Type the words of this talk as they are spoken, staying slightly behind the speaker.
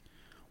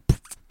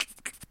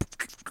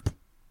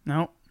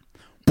No.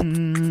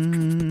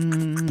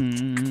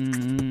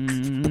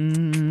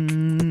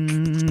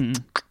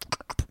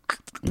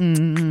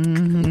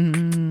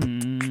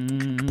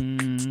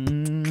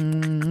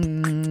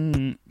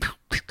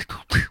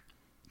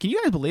 Can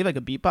you guys believe I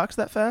could beatbox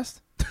that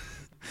fast?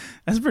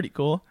 That's pretty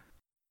cool.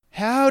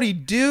 Howdy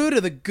do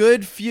to the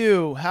good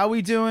few. How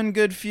we doing,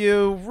 good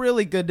few?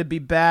 Really good to be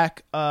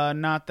back.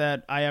 Not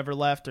that I ever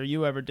left or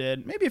you ever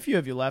did. Maybe a few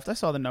of you left. I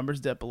saw the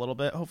numbers dip a little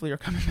bit. Hopefully you're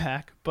coming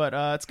back. But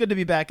it's good to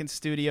be back in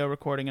studio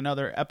recording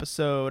another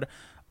episode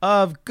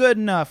of Good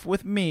Enough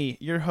with me,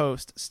 your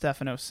host,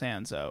 Stefano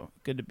Sanzo.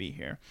 Good to be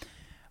here.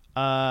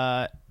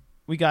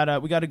 We got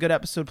a good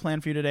episode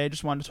planned for you today.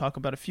 Just wanted to talk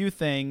about a few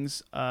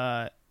things.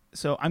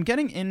 So I'm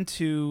getting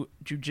into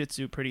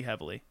jiu-jitsu pretty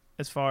heavily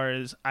as far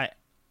as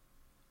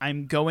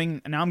I'm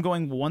going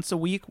once a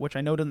week, which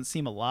I know doesn't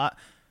seem a lot,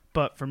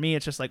 but for me,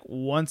 it's just like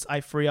once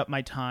I free up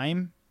my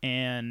time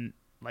and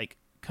like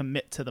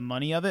commit to the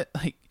money of it,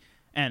 like,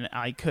 and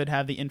I could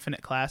have the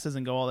infinite classes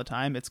and go all the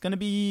time, it's going to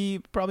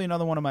be probably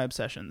another one of my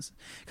obsessions.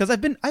 Because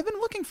I've been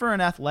looking for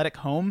an athletic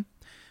home.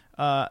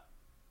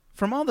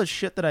 From all the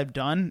shit that I've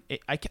done,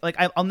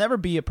 I'll never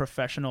be a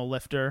professional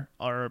lifter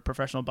or a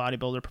professional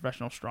bodybuilder,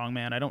 professional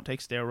strongman. I don't take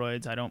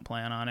steroids. I don't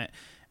plan on it.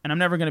 And I'm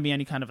never going to be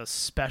any kind of a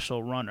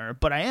special runner.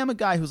 But I am a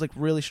guy who's like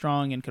really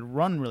strong and could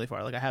run really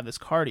far. Like I have this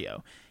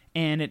cardio.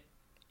 And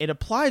it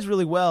applies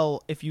really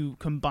well if you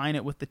combine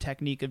it with the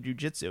technique of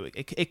jiu-jitsu.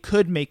 It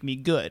could make me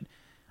good.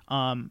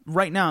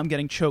 Right now I'm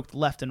getting choked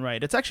left and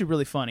right. It's actually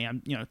really funny.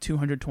 I'm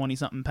 220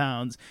 something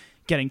pounds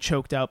getting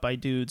choked out by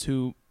dudes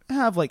who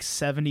have like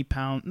 70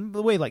 pounds,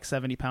 weigh like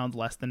 70 pounds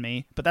less than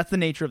me, but that's the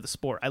nature of the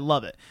sport. I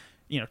love it.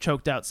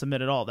 Choked out,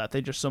 submitted, all that.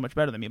 They're just so much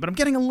better than me, but I'm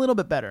getting a little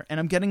bit better and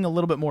I'm getting a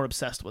little bit more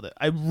obsessed with it.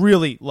 I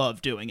really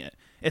love doing it.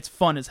 It's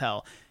fun as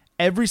hell.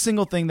 Every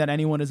single thing that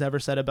anyone has ever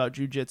said about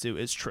jiu-jitsu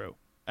is true.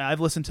 I've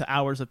listened to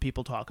hours of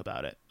people talk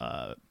about it,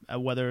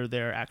 whether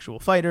they're actual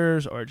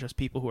fighters or just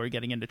people who are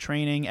getting into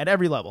training at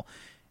every level.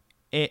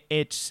 It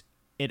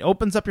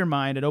opens up your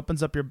mind. It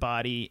opens up your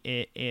body.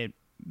 It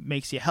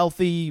makes you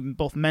healthy,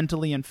 both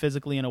mentally and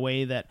physically, in a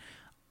way that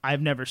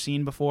I've never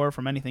seen before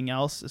from anything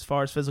else as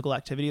far as physical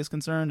activity is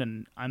concerned.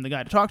 And I'm the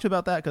guy to talk to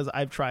about that because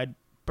I've tried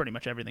pretty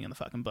much everything in the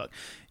fucking book.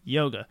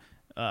 Yoga,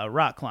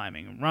 rock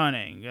climbing,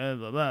 running, blah,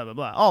 blah, blah,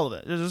 blah, all of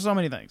it. There's just so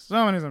many things,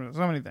 so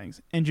many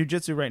things. And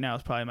jiu-jitsu right now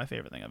is probably my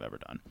favorite thing I've ever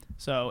done.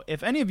 So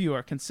if any of you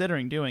are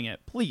considering doing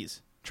it,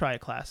 please try a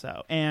class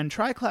out. And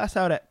try a class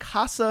out at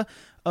Casa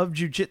of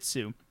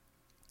Jiu-Jitsu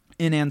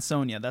in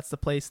Ansonia. That's the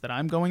place that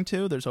I'm going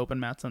to. There's open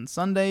mats on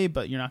Sunday,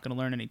 but you're not going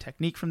to learn any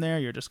technique from there.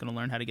 You're just going to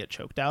learn how to get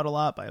choked out a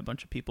lot by a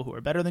bunch of people who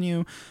are better than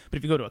you. But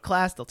if you go to a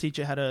class, they'll teach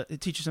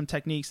you some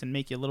techniques and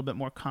make you a little bit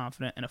more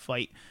confident in a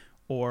fight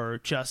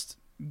or just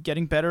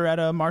getting better at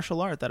a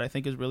martial art that I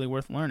think is really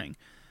worth learning.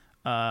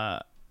 Why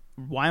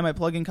am I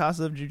plugging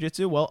Casa of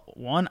Jiu-Jitsu? Well,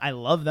 one, I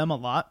love them a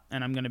lot,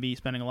 and I'm going to be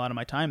spending a lot of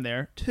my time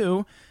there.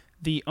 Two,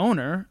 the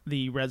owner,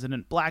 the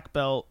resident black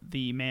belt,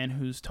 the man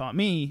who's taught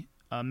me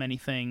many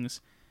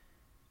things,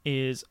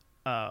 is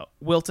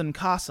Wilton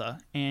Casa,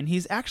 and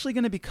he's actually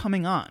going to be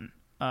coming on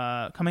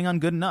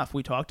Good Enough.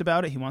 We talked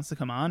about it. He wants to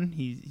come on.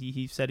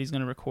 He said he's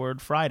going to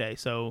record Friday.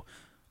 So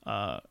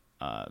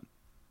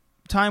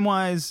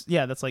time-wise,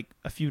 yeah, that's like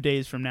a few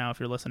days from now if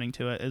you're listening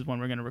to it is when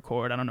we're going to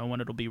record. I don't know when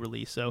it'll be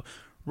released. So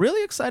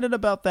really excited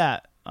about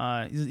that.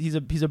 He's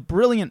a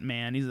brilliant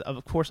man. He's,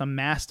 of course, a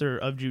master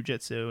of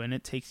jiu-jitsu, and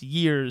it takes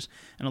years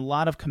and a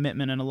lot of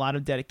commitment and a lot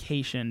of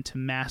dedication to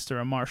master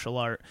a martial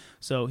art.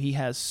 So he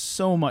has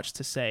so much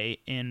to say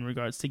in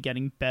regards to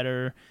getting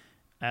better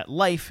at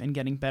life and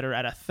getting better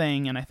at a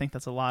thing, and I think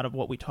that's a lot of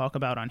what we talk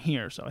about on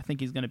here. So I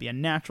think he's going to be a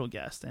natural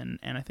guest, and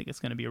I think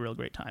it's going to be a real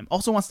great time.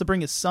 Also wants to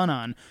bring his son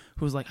on,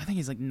 who's I think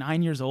he's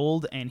 9 years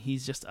old, and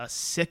he's just a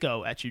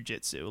sicko at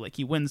jiu-jitsu. Like,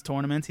 he wins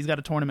tournaments. He's got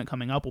a tournament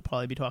coming up. We'll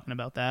probably be talking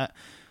about that.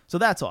 So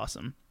that's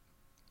awesome.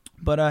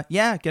 But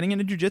yeah, getting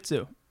into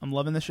jiu-jitsu. I'm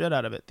loving the shit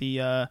out of it.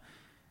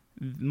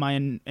 My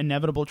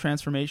inevitable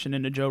transformation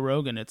into Joe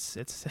Rogan, it's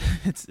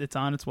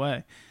on its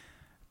way.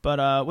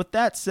 But with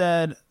that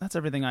said, that's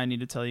everything I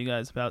need to tell you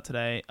guys about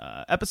today.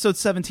 Episode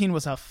 17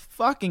 was a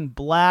fucking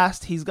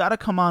blast. He's got to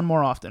come on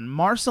more often.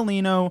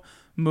 Marcelino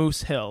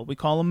Moose Hill. We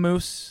call him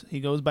Moose. He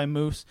goes by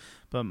Moose.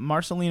 But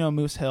Marcelino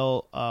Moose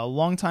Hill, a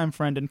longtime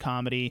friend in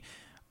comedy.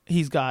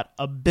 He's got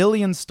a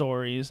billion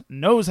stories,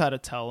 knows how to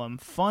tell them,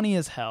 funny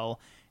as hell.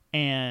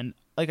 And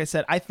like I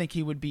said, I think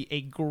he would be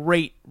a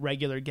great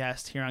regular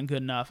guest here on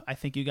Good Enough. I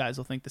think you guys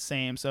will think the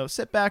same. So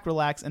sit back,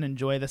 relax, and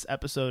enjoy this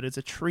episode. It's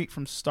a treat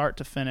from start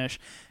to finish.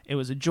 It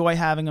was a joy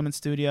having him in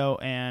studio,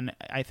 and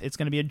it's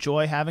going to be a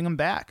joy having him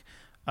back.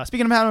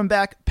 Speaking of having him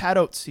back, Pat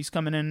Oates, he's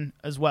coming in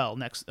as well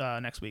next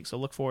week. So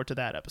look forward to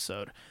that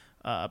episode.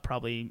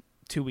 Probably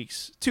 2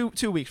 weeks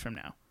from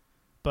now.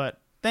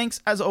 But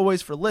thanks, as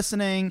always, for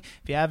listening.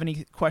 If you have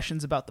any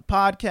questions about the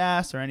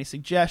podcast or any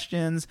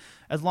suggestions,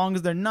 as long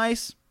as they're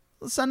nice,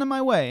 send them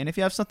my way. And if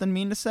you have something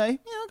mean to say,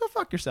 go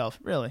fuck yourself.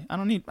 Really, I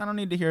don't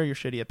need to hear your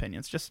shitty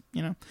opinions. Just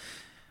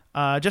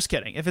Just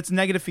kidding. If it's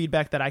negative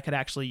feedback that I could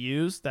actually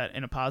use that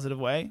in a positive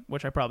way,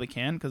 which I probably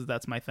can because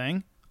that's my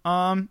thing,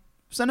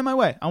 send it my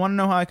way. I want to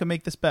know how I can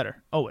make this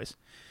better. Always.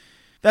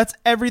 That's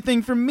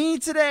everything from me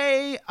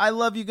today. I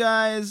love you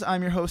guys.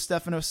 I'm your host,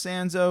 Stefano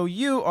Sanzo.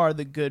 You are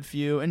the good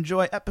few.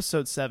 Enjoy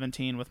episode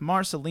 17 with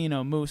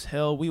Marcelino Moose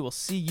Hill. We will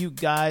see you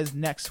guys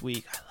next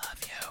week. I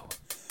love you.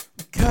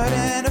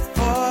 Couldn't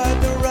afford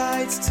the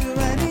rights to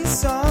any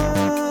songs,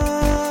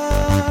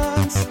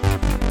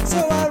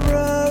 so I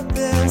wrote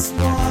this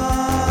one.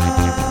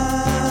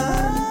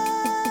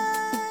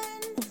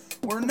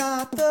 We're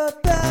not the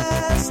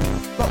best,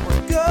 but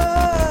we're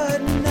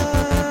good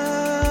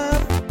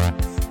enough.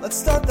 Let's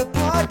start the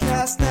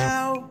podcast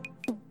now.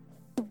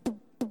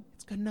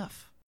 It's good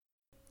enough.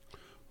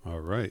 All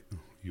right.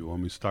 You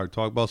want me to start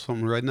talking about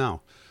something right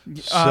now?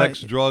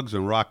 Sex, drugs,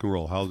 and rock and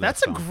roll. How's that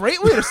That's sound? a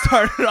great way to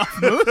start it off,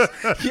 Moose.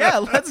 Yeah,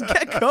 let's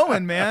get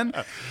going, man.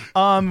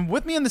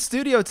 With me in the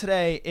studio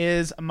today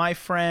is my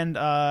friend,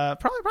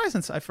 probably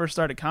since I first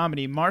started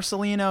comedy,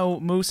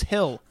 Marcelino Moose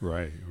Hill.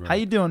 Right. How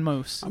you doing,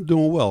 Moose? I'm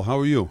doing well. How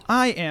are you?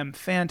 I am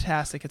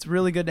fantastic. It's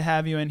really good to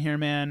have you in here,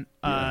 man.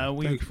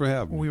 Thanks for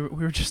having me.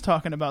 We were just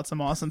talking about some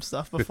awesome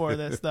stuff before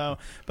this, though.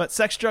 But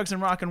sex, drugs,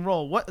 and rock and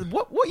roll.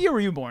 What year were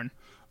you born?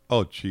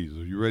 Oh, jeez.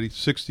 Are you ready?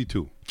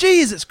 62.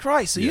 Jesus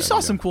Christ! So you Yeah, saw yeah.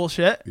 some cool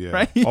shit, Yeah.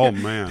 right? Oh,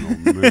 man.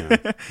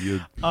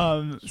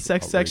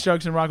 Sex,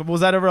 drugs, and rock and roll. Was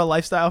that ever a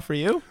lifestyle for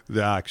you?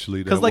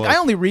 Actually, Because I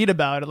only read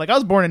about it. Like I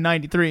was born in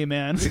 '93,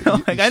 man.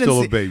 So like I still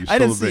a didn't baby. see, I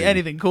didn't Still a see baby.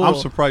 anything cool. I'm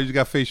surprised you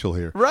got facial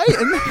hair. Right?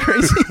 Isn't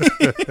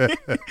that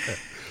crazy?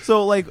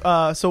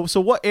 So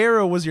so what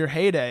era was your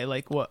heyday?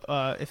 Like what?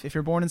 If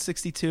you're born in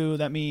 '62,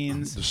 that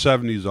means. The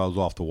 70s, I was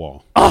off the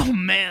wall. Oh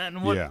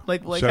man! What? Yeah.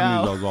 Like 70s,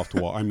 how? I was off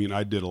the wall. I mean,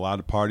 I did a lot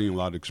of partying, a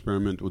lot of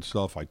experiment with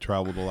stuff. I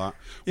traveled a lot.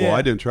 Well, Yeah.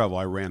 I didn't travel.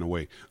 I ran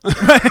away.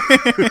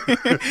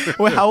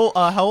 Wait, how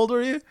old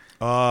were you?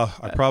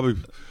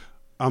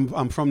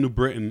 I'm from New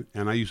Britain,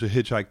 and I used to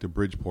hitchhike to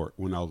Bridgeport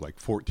when I was like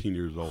 14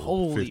 years old.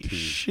 Holy 15.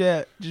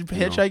 shit! Just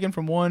hitchhiking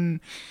from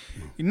one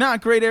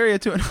not great area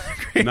to another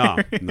great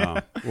area.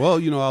 No. Well,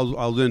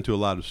 I was into a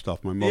lot of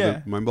stuff. My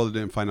Yeah. mother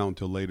didn't find out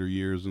until later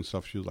years and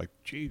stuff. She was like,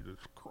 "Jesus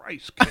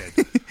Christ,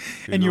 kid!"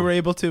 And you were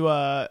able to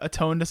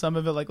atone to some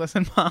of it. Like,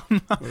 listen,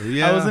 mom, I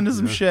yeah, was into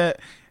some yeah. shit.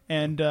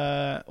 And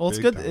well, it's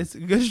Big good. time. It's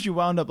good that you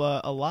wound up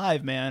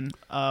alive, man.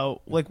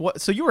 Like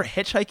what? So you were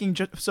hitchhiking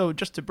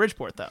just to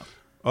Bridgeport, though.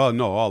 Oh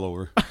no, all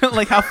over.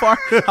 Like how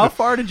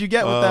far did you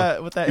get with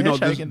that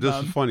hitchhiking? This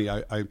is funny.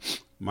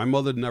 My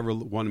mother never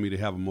wanted me to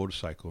have a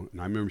motorcycle,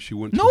 and I remember she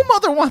went. No to,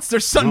 mother wants their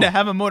son No. to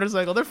have a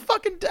motorcycle. They're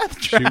fucking death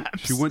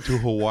traps. She went to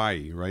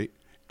Hawaii, right?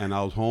 And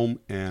I was home,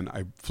 and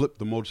I flipped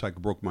the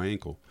motorcycle, broke my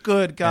ankle.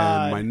 Good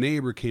God. And my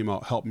neighbor came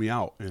out, helped me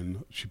out,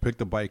 and she picked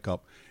the bike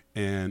up.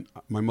 And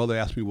my mother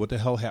asked me, "What the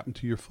hell happened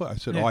to your foot?" I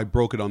said, Yeah. "Oh, I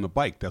broke it on the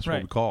bike. That's Right.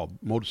 what we call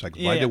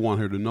motorcycles." Yeah, I yeah. didn't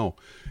want her to know.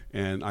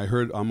 And I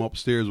heard I'm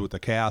upstairs with the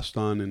cast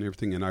on and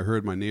everything, and I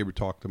heard my neighbor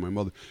talk to my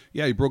mother.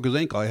 "Yeah, he broke his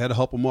ankle. I had to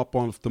help him up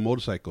on the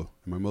motorcycle."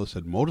 And my mother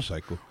said,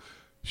 "Motorcycle?"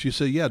 She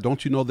said, "Yeah,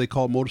 don't you know they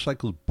call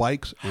motorcycles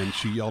bikes?" And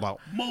she yelled out,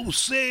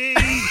 "Moosey!"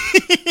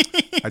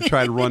 I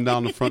tried to run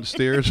down the front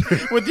stairs.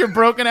 With your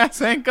broken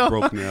ass ankle.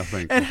 Broken ass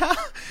ankle. And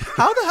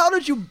how the hell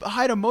did you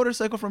hide a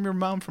motorcycle from your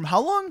mom? From how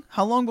long?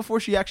 How long before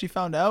she actually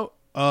found out?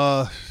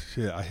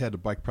 Yeah, I had the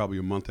bike probably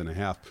a month and a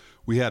half.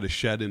 We had a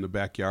shed in the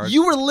backyard.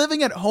 You were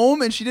living at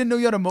home and she didn't know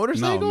you had a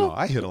motorcycle? No,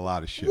 I hit a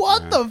lot of shit.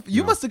 What man.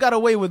 You must have got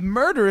away with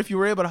murder if you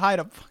were able to hide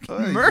a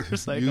fucking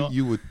motorcycle.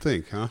 You would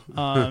think, huh?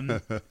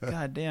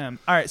 God damn.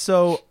 All right,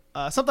 so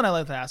something I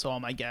like to ask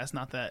all my guests,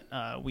 not that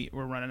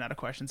we're running out of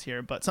questions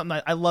here, but something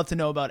I love to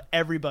know about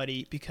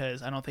everybody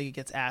because I don't think it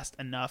gets asked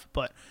enough.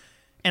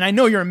 And I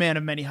know you're a man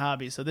of many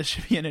hobbies, so this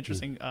should be an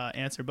interesting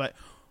answer. But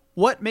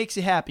what makes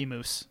you happy,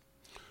 Moose?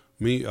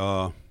 Me,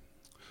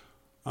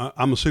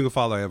 I'm a single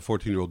father. I have a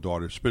 14-year-old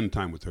daughter. Spending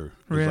time with her is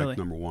Really? like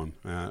number one.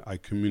 I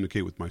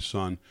communicate with my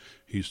son.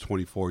 He's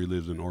 24. He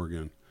lives in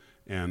Oregon.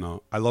 And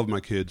I love my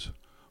kids,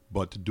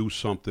 but to do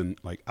something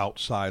like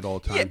outside all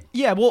the time.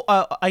 Yeah. Well,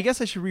 I guess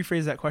I should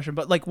rephrase that question.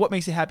 But like, what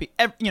makes you happy?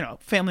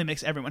 Family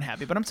makes everyone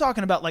happy. But I'm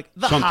talking about like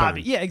the Sometimes.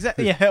 hobby. Yeah,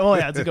 exactly. Yeah. Oh,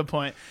 yeah. That's a good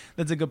point.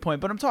 That's a good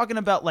point. But I'm talking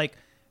about like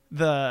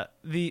the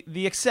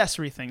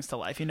accessory things to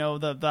life.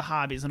 The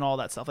hobbies and all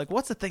that stuff. Like,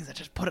 what's the things that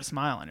just put a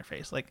smile on your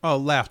face? Like, Oh,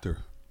 laughter.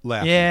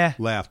 Yeah.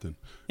 Laughing.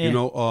 Yeah.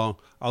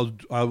 I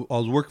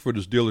was working for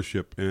this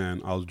dealership,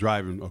 and I was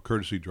driving a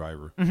courtesy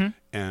driver,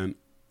 and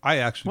I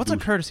actually what's do a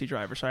courtesy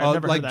driver? Sorry, I've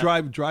never like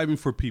heard that. driving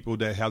for people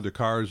that have their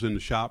cars in the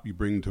shop. You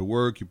bring them to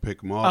work, you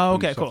pick them up, Oh,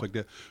 and okay, stuff cool. like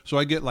that. So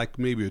I get like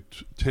maybe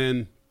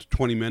 10 to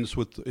 20 minutes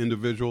with the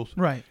individuals,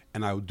 Right.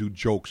 and I would do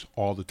jokes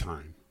all the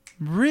time.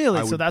 Really?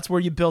 I So would- that's where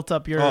you built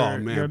up your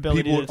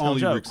ability people to would tell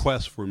only jokes.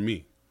 request for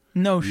me.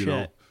 No you shit.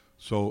 know.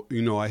 So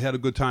I had a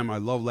good time. I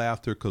love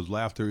laughter because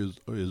laughter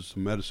is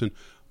medicine.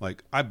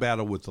 Like I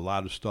battle with a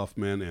lot of stuff,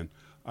 man, and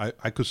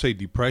I could say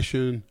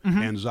depression,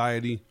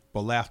 anxiety,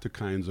 but laughter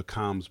kinds of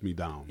calms me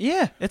down.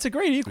 Yeah, it's a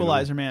great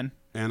equalizer, man.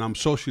 and I'm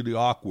socially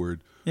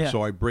awkward, Yeah.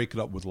 so I break it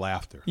up with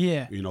laughter.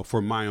 Yeah.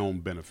 For my own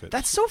benefit.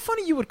 That's so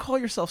funny you would call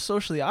yourself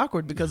socially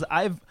awkward because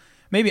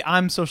maybe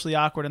I'm socially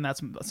awkward and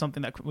that's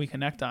something that we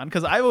connect on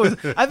because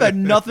I've had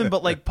nothing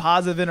but like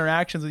positive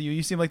interactions with you.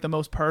 You seem like the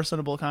most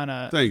personable kind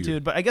of Thank you.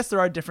 dude. But I guess there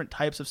are different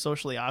types of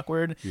socially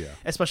awkward. Yeah.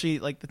 Especially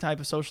like the type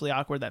of socially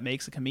awkward that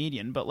makes a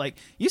comedian. But like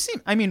you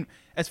seem, I mean,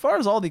 as far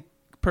as all the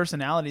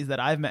personalities that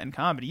I've met in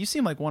comedy, you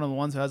seem like one of the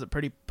ones who has it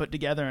pretty put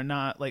together and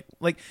not like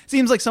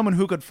seems like someone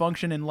who could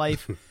function in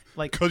life.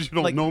 Like, because you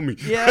don't like, know me.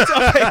 Yeah,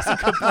 that's a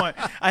good point.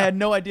 I had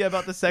no idea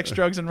about the sex,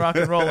 drugs, and rock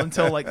and roll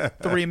until like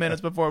 3 minutes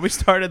before we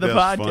started the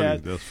That's podcast. funny.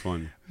 That's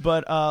funny.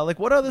 But like,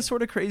 what other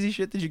sort of crazy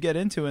shit did you get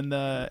into in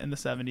the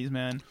 70s,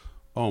 man?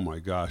 Oh my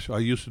gosh, I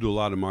used to do a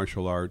lot of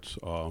martial arts,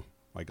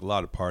 like a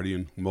lot of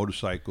partying,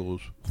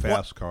 motorcycles,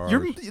 fast cars.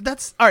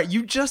 That's all right.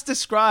 You just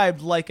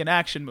described like an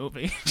action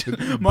movie.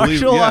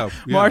 Believe- yeah.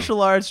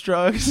 Martial arts,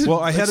 drugs,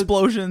 Well, I had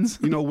explosions.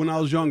 When I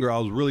was younger, I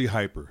was really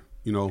hyper.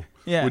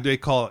 Yeah. What they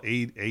call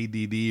it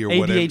ADD or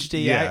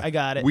ADHD, whatever. I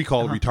got it. We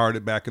call it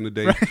retarded back in the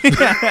day.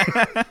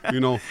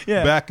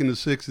 Yeah. Back in the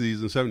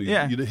 60s and 70s,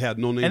 Yeah. you had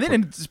no name And they for it.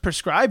 didn't just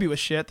prescribe you with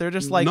shit. They're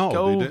just like, No,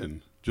 go. they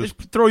didn't. Just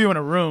throw you in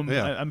a room.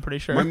 Yeah. I'm pretty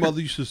sure. My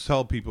mother used to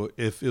tell people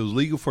if it was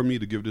legal for me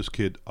to give this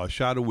kid a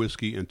shot of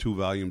whiskey and 2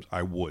 Valiums,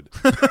 I would.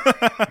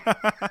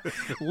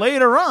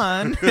 Later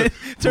on, it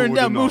turned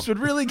out would've Moose known?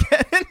 would really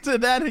get into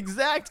that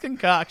exact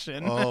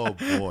concoction. Oh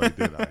boy,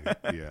 did I!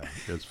 Yeah,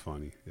 it's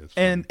funny. It's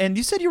funny. And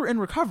you said you were in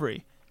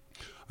recovery.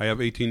 I have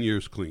 18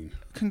 years clean.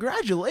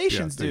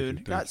 Congratulations, Yeah, thank you,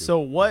 dude. thank you. So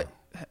what?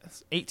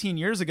 18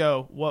 years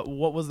ago, what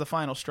was the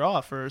final straw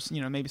for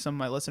maybe some of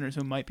my listeners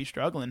who might be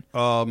struggling?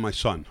 My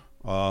son.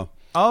 Oh,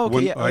 okay,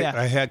 when yeah, oh, yeah.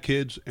 I had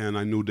kids, and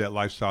I knew that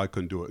lifestyle I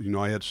couldn't do it.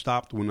 I had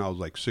stopped when I was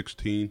like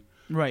 16,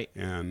 Right.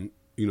 and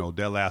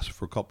that lasted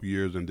for a couple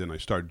years, and then I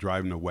started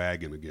driving a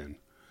wagon again.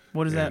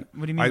 What is that?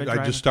 And What do you mean by I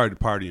driving? just started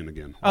partying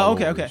again. Oh, all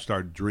okay, over. okay.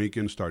 Started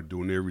drinking, started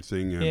doing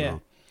everything, and Yeah.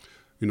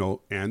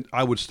 and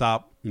I would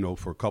stop,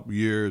 for a couple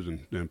years and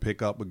then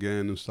pick up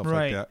again and stuff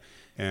Right. like that.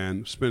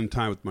 And spending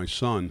time with my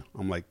son,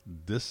 I'm like,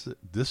 this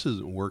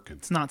isn't working.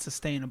 It's not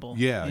sustainable.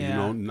 Yeah,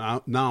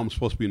 now I'm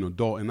supposed to be an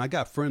adult, and I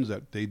got friends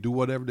that they do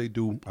whatever they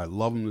do. I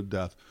love them to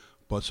death,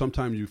 but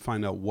sometimes you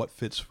find out what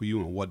fits for you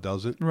and what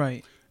doesn't.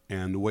 Right.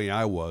 And the way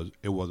I was,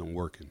 it wasn't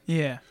working.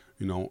 Yeah.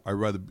 I'd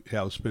rather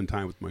spend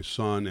time with my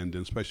son, and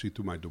then especially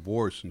through my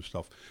divorce and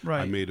stuff.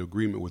 Right. I made an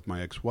agreement with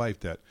my ex-wife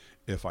that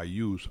if I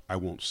use, I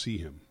won't see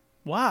him.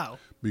 Wow.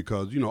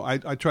 Because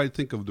I try to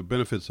think of the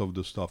benefits of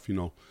this stuff.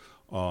 You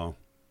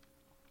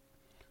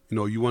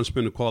want to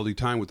spend a quality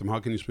time with them. How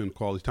can you spend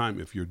quality time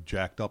if you're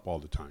jacked up all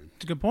the time?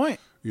 It's a good point.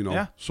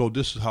 Yeah. So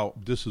this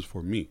is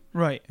for me.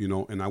 Right.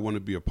 And I want to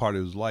be a part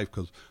of his life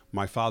because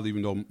my father,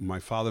 even though my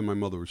father and my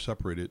mother were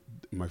separated,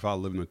 my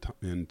father lived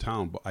in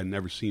town, but I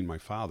never seen my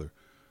father.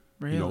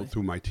 Really?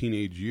 Through my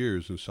teenage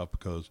years and stuff,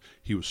 because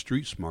he was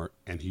street smart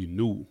and he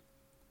knew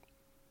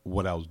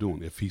what I was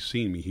doing. If he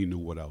seen me, he knew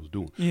what I was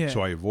doing. Yeah.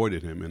 So I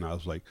avoided him, and I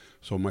was like,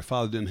 so my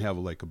father didn't have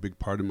like a big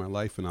part in my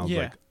life, and I was Yeah.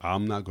 like,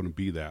 I'm not going to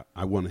be that.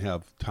 I want to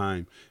have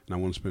time, and I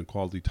want to spend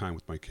quality time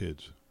with my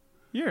kids.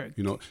 You're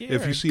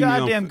If you see a me on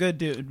goddamn good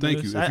dude.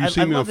 Thank Moose. you. If you see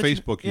me on love that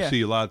Facebook, you yeah.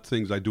 see a lot of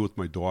things I do with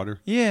my daughter.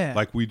 Yeah.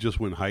 Like we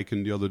just went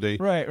hiking the other day.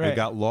 Right. I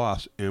got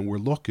lost, and we're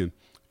looking,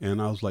 and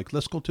I was like,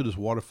 let's go to this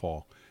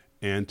waterfall.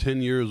 And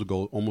 10 years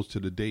ago, almost to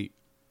the date,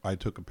 I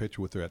took a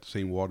picture with her at the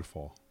same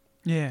waterfall.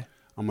 Yeah.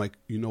 I'm like,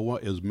 you know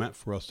what? It's meant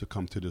for us to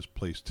come to this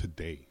place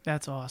today.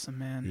 That's awesome,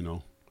 man.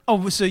 Oh,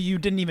 Oh, so you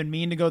didn't even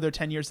mean to go there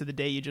 10 years to the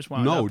day. You just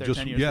wound up there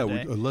 10 years to the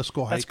day. let's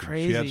go hiking. That's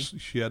crazy.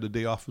 She had a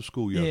day off of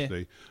school Yeah.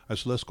 yesterday. I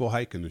said, let's go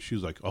hiking, and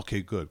she's like,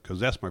 okay, good, because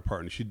that's my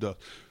partner. She does.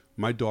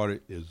 My daughter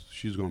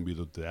she's going to be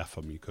the death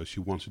of me because she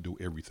wants to do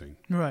everything.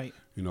 Right.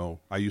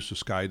 I used to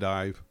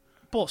skydive.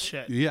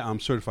 Bullshit. Yeah, I'm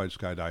certified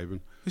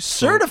skydiving.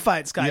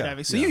 Certified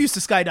skydiving. So yeah. you used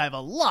to skydive a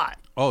lot.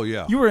 Oh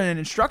yeah. You were an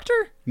instructor?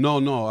 No.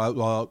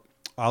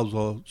 I was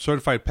a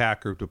certified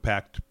packer to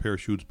pack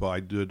parachutes, but I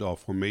did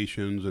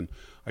formations, and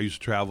I used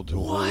to travel to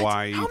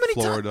Hawaii, How many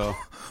Florida.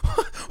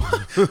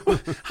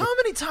 How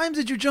many times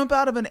did you jump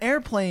out of an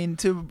airplane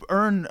to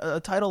earn a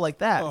title like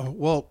that?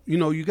 Well,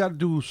 you got to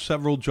do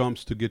several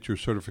jumps to get your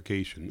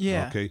certification.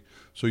 Yeah. Okay.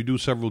 So you do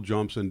several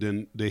jumps, and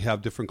then they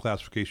have different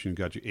classifications. You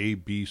got your A,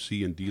 B,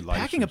 C, and D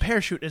license. Packing a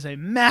parachute is a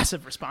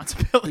massive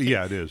responsibility.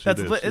 Yeah, it is.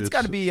 It's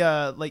got to be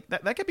like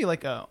that. That could be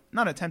like a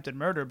not attempted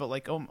murder, but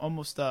like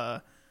almost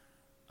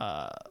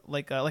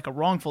like a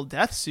wrongful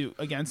death suit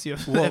against you.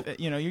 Well-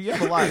 You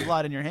have a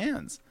lot in your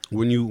hands.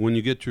 When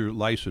you get your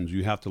license,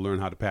 you have to learn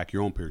how to pack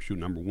your own parachute.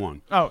 Number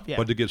one. Oh yeah.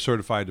 But to get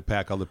certified to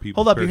pack other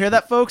people's Hold up, you hear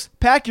that, folks?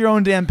 Pack your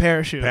own damn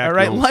parachute. Pack All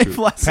right, your own life chute.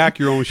 lesson. Pack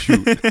your own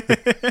chute.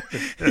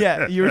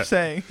 Yeah, you were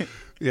saying.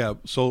 Yeah,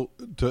 so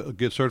to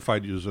get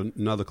certified, there's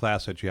another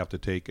class that you have to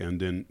take, and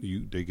then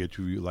they get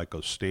you like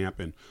a stamp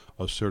and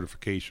a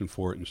certification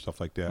for it and stuff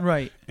like that.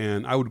 Right.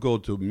 And I would go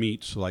to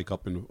meets like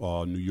up in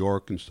New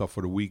York and stuff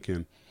for the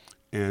weekend,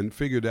 and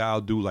figured that I'll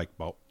do like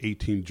about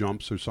 18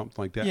 jumps or something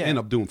like that. Yeah. I end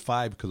up doing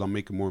 5 because I'm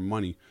making more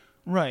money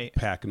Right.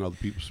 packing other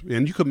people's,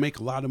 and you could make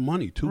a lot of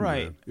money too,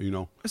 Right. man, you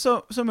know.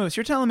 So Moose,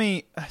 you're telling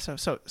me so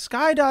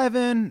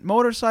skydiving,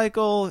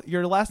 motorcycle.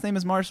 Your last name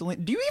is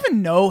Marceline. Do you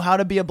even know how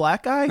to be a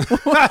black guy?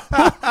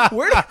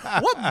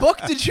 What book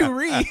did you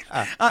read?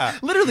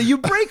 Literally, you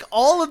break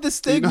all of the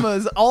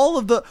stigmas, all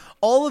of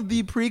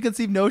the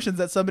preconceived notions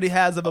that somebody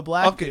has of a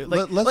black Okay, dude.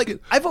 let's get-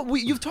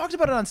 You've talked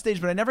about it on stage,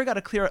 but I never got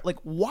a clear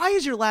why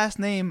is your last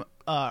name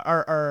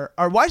or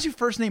why is your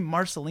first name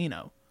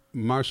Marcelino?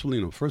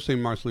 Marcelino, first name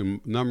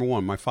Marcelino. Number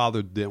one, my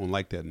father didn't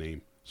like that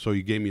name, so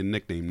he gave me a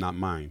nickname, not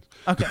mine.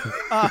 Okay.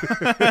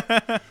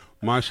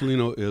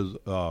 Marcelino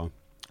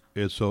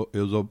is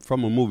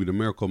from a movie, The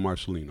Miracle of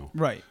Marcelino.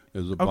 Right.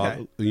 Is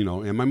about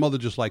and my mother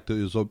just liked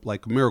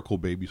like a miracle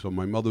baby. So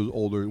my mother was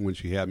older when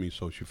she had me,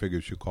 so she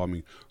figured she'd call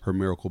me her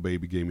miracle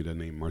baby. Gave me the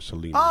name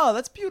Marcelino. Oh,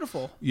 that's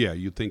beautiful. Yeah,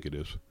 you think it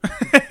is.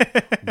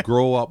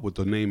 Grow up with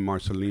the name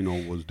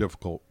Marcelino was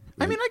difficult.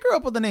 I mean, I grew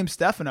up with the name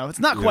Stefano. It's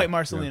not quite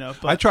Marcelino,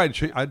 but I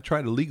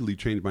tried to legally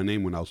change my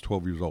name when I was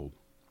 12 years old.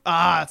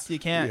 so you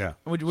can't. Yeah.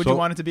 Would So, you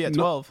want it to be at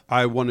 12?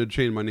 I wanted to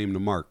change my name to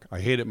Mark. I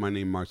hated my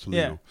name Marcelino.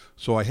 Yeah.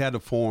 So I had the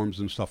forms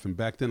and stuff. And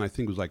back then, I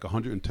think it was like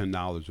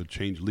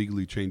 $110 to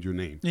legally change your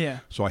name. Yeah.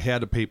 So I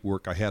had the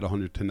paperwork. I had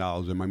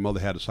 $110, and my mother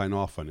had to sign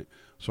off on it.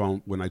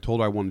 So when I told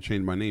her I wanted to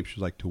change my name,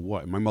 she's like, "To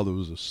what?" And my mother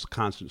was a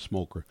constant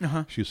smoker.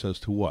 She says,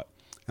 "To what?"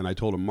 And I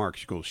told her Mark.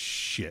 She goes,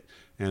 "Shit."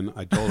 And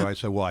I told her, I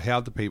said, "Well, I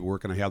have the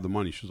paperwork and I have the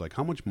money." She's like,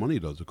 "How much money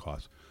does it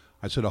cost?"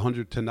 I said,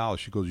 $110.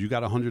 She goes, "You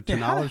got $110?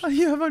 How do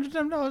you have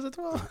 $110 at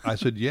 12? I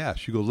said, "Yeah."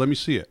 She goes, "Let me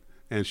see it."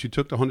 And she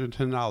took the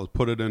 $110,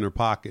 put it in her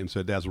pocket, and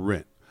said, "That's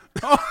rent."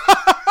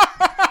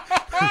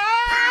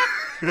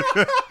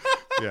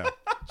 Yeah.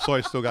 So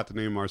I still got the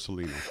name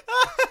Marcelino.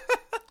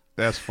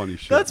 That's funny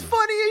shit. That's man.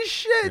 funny as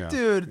shit, Yeah,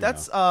 dude.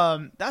 yeah.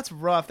 That's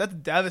rough. That's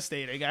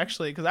devastating,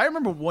 actually. Because I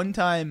remember one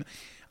time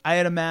I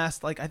had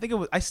amassed, I think it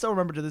was, I still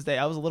remember to this day,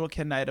 I was a little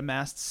kid and I had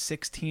amassed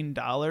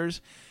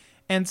 $16.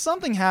 And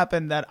something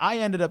happened that I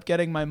ended up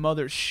getting my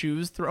mother's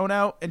shoes thrown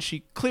out, and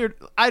she cleared.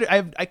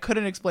 I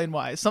couldn't explain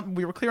why.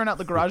 We were clearing out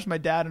the garage with my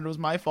dad, and it was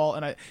my fault.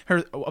 And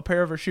a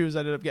pair of her shoes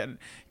ended up getting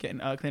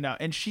cleaned out,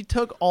 and she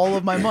took all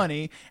of my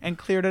money and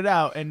cleared it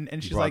out. And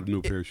she's Brought like, a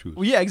new pair of shoes.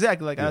 Well, yeah,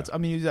 exactly. I'm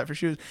gonna use that for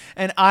shoes.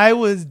 And I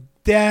was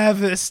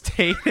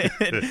devastated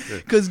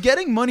because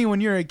getting money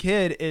when you're a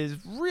kid is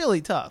really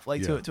tough. Yeah,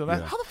 To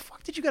yeah. how the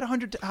fuck did you get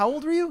 100? How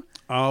old were you?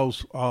 I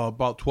was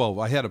about 12.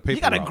 I had a paper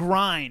You got to route.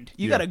 grind.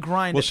 You Yeah. got to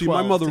grind. Well, at see,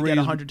 12 my mother to get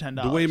raised-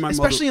 $110. the way my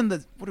especially in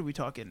the what are we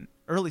talking?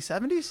 Early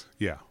 70s.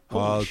 Yeah.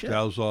 Holy shit. That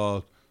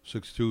was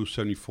 62,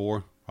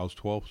 74. I was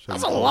 12.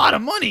 That's 74. a lot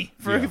of money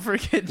for Yeah. a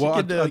kid,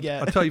 Well, to get.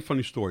 I'll tell you a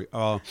funny story.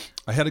 I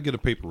had to get a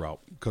paper route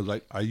because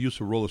I used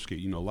to roller skate.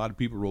 You know, a lot of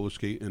people roller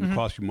skate and Mm-hmm. it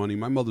costs you money.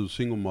 My mother was a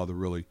single mother,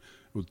 really,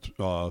 with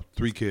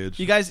 3 kids.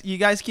 You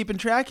guys keeping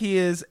track? He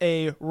is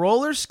a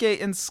roller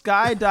skating,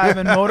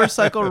 skydiving,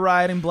 motorcycle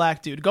riding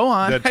black dude. Go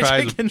on. that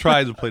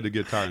tries to play the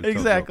guitar. And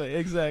stuff,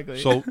 Exactly.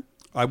 So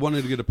I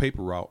wanted to get a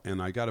paper route,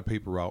 and I got a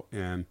paper route,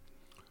 and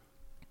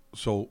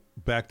so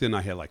back then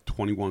I had like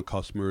 21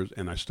 customers,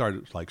 and I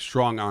started like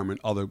strong arming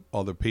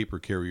other paper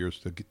carriers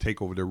to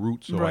take over their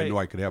routes, so Right. I knew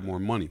I could have more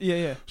money.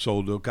 Yeah.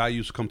 So the guy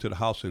used to come to the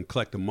house and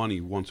collect the money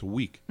once a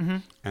week,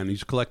 and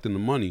he's collecting the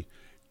money,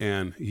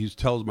 and he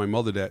tells my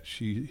mother that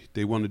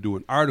they want to do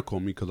an article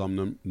on me because I'm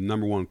the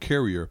number one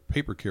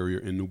paper carrier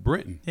in New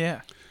Britain.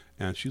 Yeah.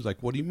 And she's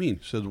like, "What do you mean?"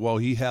 He says, "Well,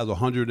 he has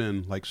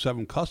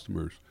 107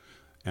 customers."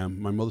 And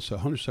my mother said,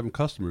 107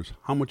 customers?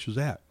 How much is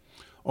that?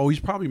 "Oh,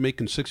 he's probably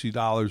making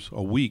 $60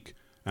 a week.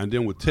 And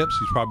then with tips,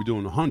 he's probably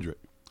doing 100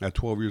 at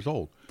 12 years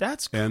old."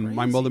 That's crazy. And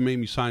my mother made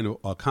me sign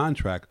a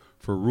contract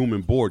for room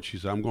and board. She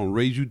said, "I'm going to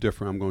raise you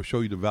different. I'm going to show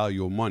you the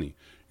value of money.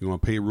 You're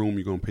going to pay room,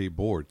 you're going to pay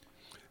board."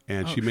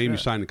 And she made me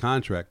shit. sign the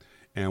contract.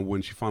 And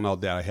when she found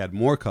out that I had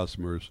more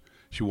customers,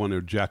 she wanted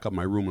to jack up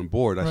my room and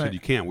board. I Right. said, "You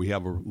can't. We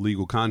have a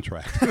legal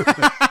contract."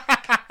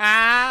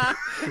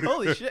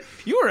 Holy shit!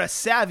 You were a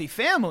savvy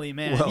family,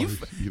 man. Well, you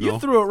you know,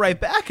 threw it right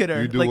back at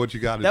her. you do what you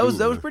gotta That do, was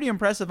man. pretty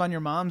impressive on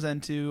your mom's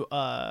end to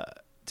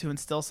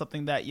instill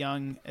something that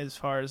young. As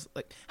far as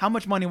how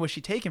much money was she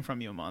taking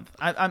from you a month?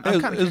 I'm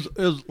kind of It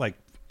was like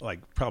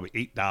probably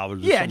 $8.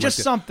 Yeah, or just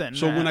something,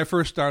 So when man. I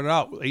first started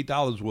out,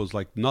 $8 was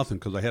like nothing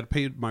because I had to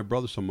pay my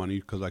brother some money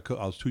because I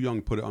was too young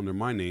to put it under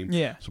my name.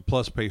 Yeah. So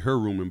plus pay her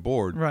room and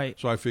board. Right.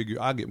 So I figured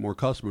I'll get more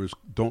customers.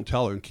 Don't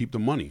tell her and keep the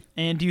money.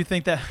 And do you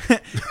think that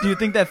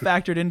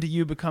factored into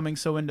you becoming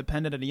so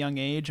independent at a young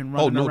age and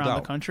running no around the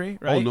doubt. country?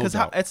 Oh, Right? no Because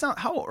doubt. it's not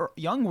how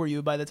young were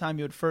you by the time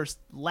you had first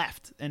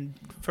left and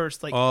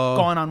first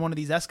gone on one of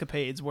these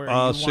escapades where you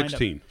wind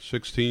 16.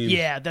 16.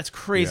 Yeah, that's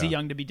crazy Yeah.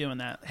 young to be doing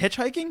that.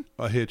 Hitchhiking?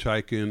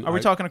 Hitchhiking. Are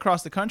we talking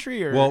across the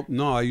country or? Well,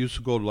 no, I used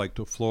to go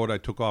to Florida. I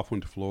took off,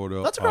 went to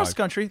Florida. that's across the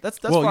country.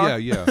 That's well, far.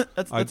 yeah.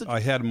 that's I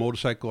had a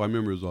motorcycle. I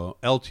remember it was a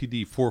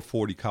LTD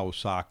 440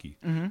 Kawasaki.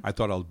 I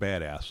thought I was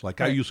badass.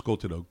 Like I Right. used to go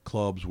to the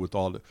clubs with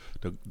all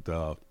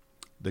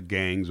the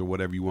gangs or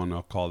whatever you want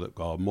to call it,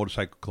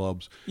 motorcycle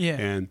clubs. Yeah.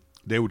 And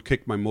they would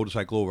kick my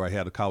motorcycle over. I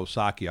had a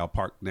Kawasaki. I'll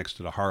park next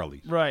to the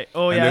Harleys. Right.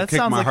 Oh, And yeah. they'd That kick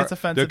sounds my like Har- it's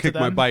offensive They'd kick to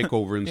my them. bike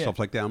over and Yeah. stuff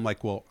like that. I'm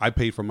like, well, I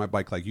paid for my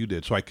bike like you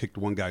did, so I kicked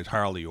one guy's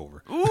Harley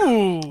over.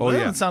 Ooh. That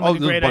doesn't sound like a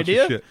there's great bunch of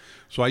idea. shit.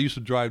 So I used to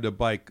drive the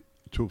bike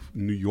to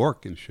New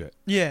York and shit,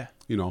 Yeah.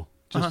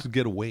 just to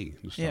get away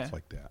and stuff Yeah.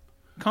 like that.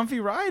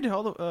 Comfy ride?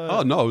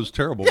 Oh no, it was a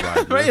terrible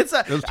ride. Right, man. it's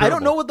It was I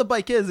don't know terrible. what the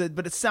bike is,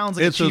 but it sounds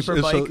like a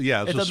cheaper bike. It's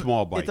a It doesn't-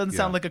 small bike. It doesn't yeah.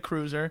 sound like a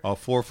cruiser. A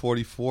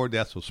 444.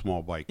 That's a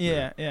small bike. Yeah,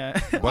 man.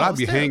 yeah. But Well, I'd it's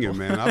be terrible. hanging,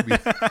 man.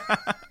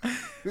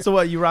 I'd be. So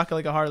what? You rock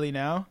like a Harley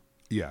now?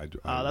 Yeah. I do,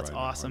 Oh, that's ride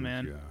awesome,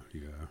 Harleys, man.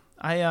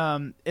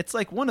 Yeah. It's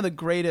like one of the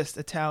greatest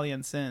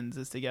Italian sins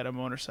is to get a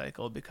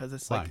motorcycle because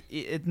it's like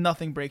Why?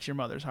 nothing breaks your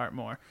mother's heart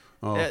more.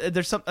 Oh.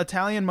 There's some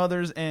Italian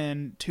mothers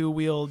and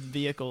two-wheeled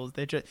vehicles.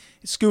 They just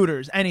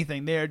scooters,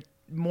 anything. They're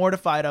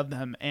mortified of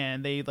them,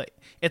 and they like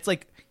it's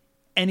like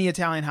any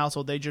Italian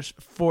household. They just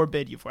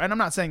forbid you for. And I'm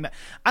not saying that.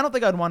 I don't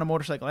think I'd want a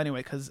motorcycle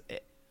anyway because.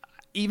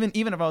 Even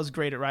if I was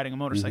great at riding a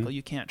motorcycle, Mm-hmm.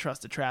 you can't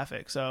trust the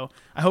traffic. So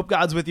I hope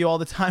God's with you all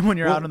the time when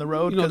you're out on the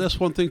road. 'cause-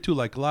 that's one thing too.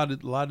 Like a lot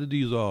of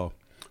these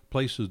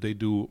places, they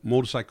do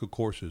motorcycle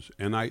courses,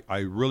 and I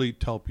really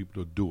tell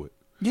people to do it.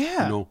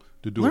 yeah,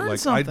 To do Learn it. Like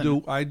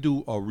something. I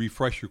do a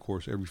refresher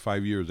course every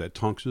 5 years at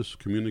Tunxus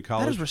Community that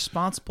College. is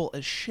responsible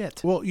as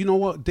shit. Well, you know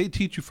what? They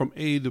teach you from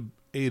A to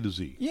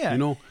Z. Yeah. You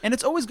know? And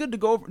it's always good to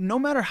go over, no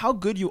matter how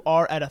good you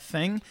are at a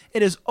thing,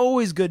 it is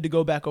always good to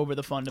go back over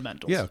the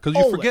fundamentals. Yeah, because you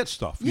Always. forget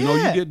stuff.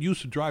 Yeah. You get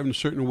used to driving a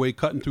certain way,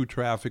 cutting through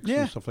traffic Yeah.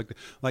 and stuff like that.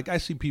 Like I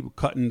see people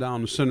cutting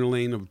down the center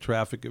lane of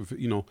traffic,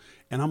 and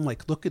I'm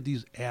like, look at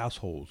these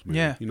assholes,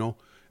 man. Yeah.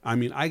 I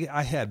mean,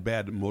 I had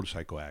bad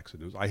motorcycle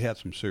accidents. I had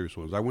some serious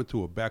ones. I went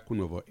through a back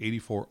window of an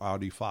 84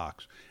 Audi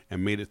Fox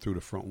and made it through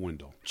the front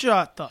window.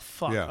 Shut the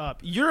fuck Yeah.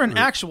 up. You're an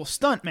actual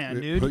stunt man,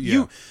 dude. But yeah.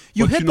 You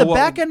But hit you the know what?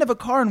 back end of a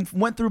car and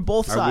went through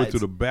both sides. I went through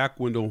the back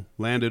window,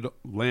 landed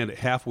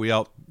halfway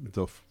out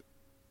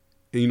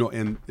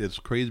and it's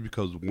crazy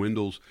because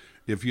windows.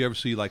 If you ever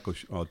see like a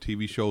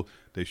TV show,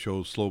 they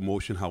show slow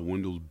motion how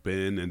windows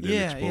bend and then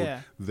Yeah, explode.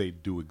 yeah. They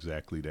do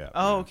exactly that.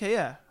 Oh, man. okay,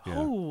 yeah. Yeah.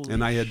 Holy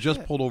and I had just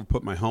shit. pulled over,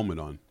 put my helmet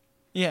on,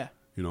 Yeah.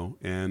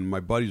 and my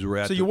buddies were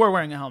at. So you were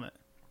wearing a helmet.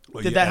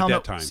 well, Did yeah, that at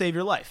helmet time. save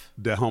your life?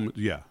 The helmet?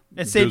 Yeah.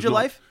 It saved your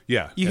life?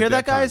 Yeah. You at hear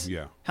that, time, guys?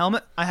 yeah.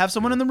 Helmet. I have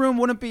someone in the room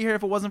wouldn't be here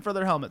if it wasn't for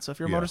their helmet. So if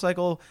you're a Yeah.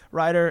 motorcycle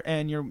rider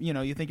and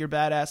you think you're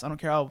badass, I don't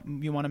care how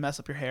you want to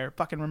mess up your hair.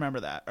 Fucking remember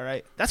that. All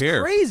right. That's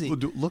Hair. crazy. Well,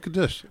 look at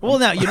this. Well,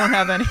 now you don't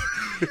have any.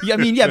 I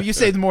mean, yeah, but you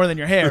saved more than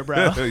your hair,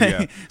 bro.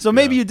 Yeah. So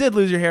maybe Yeah. you did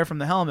lose your hair from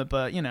the helmet,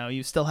 but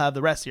you still have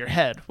the rest of your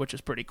head, which is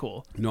pretty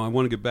cool. I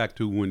want to get back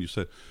to when you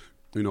said,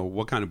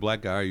 what kind of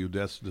black guy are you?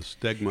 That's the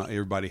stigma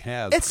everybody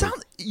has. It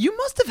sounds you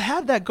must have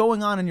had that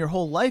going on in your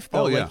whole life,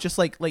 though. Oh, yeah. Like just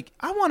like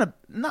I want to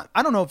not.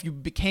 I don't know if you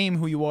became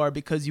who you are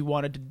because you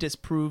wanted to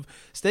disprove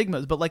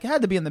stigmas, but like it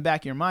had to be in the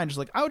back of your mind, just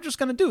like I was just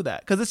gonna do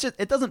that because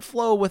it doesn't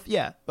flow with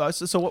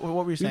So what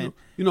were you saying?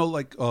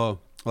 Like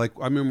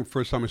I remember the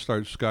first time I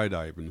started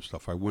skydiving and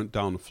stuff. I went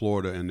down to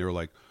Florida and they were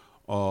like,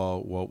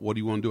 well, what do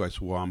you want to do? I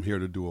said, well, I'm here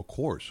to do a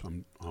course.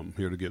 I'm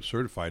here to get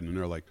certified. And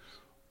they're like,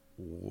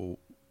 well,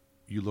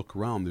 you look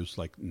around, there's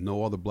like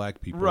no other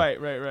black people. Right.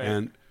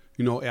 And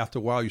after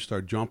a while you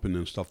start jumping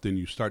and stuff, then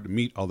you start to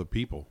meet other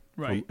people.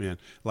 Right. And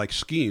like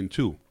skiing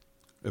too.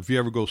 If you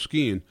ever go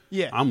skiing,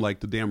 Yeah. I'm like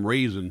the damn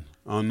raisin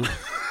on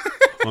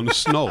on the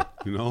snow,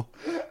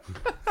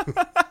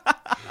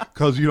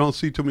 Because you don't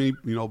see too many,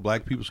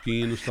 black people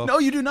skiing and stuff. No,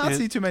 you do not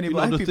see too many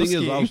black people The thing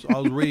skiing. is, I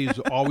was raised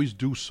to always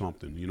do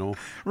something,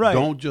 Right.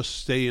 Don't just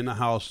stay in the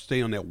house,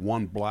 stay on that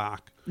one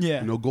block.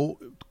 Yeah.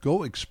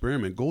 Go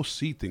experiment, go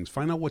see things,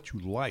 find out what you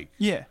like.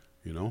 Yeah.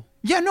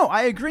 Yeah, no,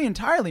 I agree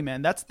entirely,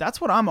 man. That's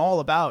what I'm all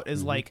about.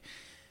 Is like,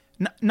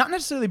 not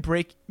necessarily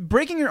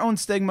breaking your own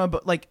stigma,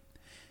 but like,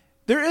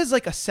 there is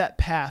like a set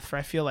path for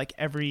I feel like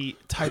every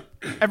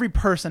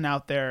person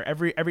out there,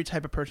 every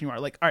type of person you are.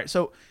 Like, all right,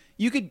 so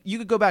you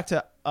could go back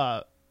to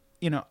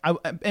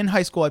in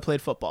high school I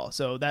played football,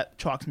 so that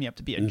chalks me up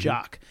to be a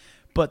jock,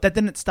 but that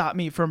didn't stop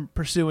me from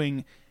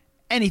pursuing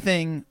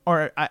anything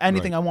or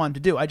anything Right. I wanted to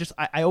do.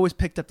 I always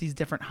picked up these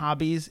different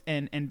hobbies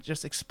and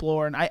just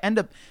explore, and I've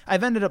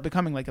ended up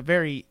becoming like a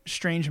very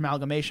strange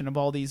amalgamation of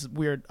all these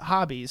weird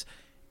hobbies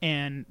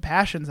and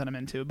passions that I'm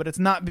into, but it's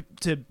not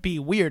to be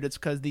weird. It's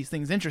because these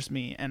things interest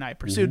me and I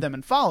pursued them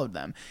and followed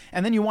them.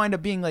 And then you wind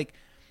up being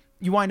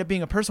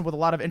a person with a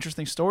lot of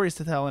interesting stories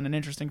to tell and an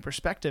interesting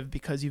perspective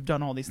because you've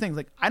done all these things.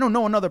 Like, I don't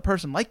know another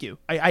person like you.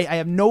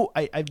 I've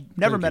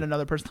never met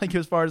another person like you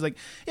as far as like,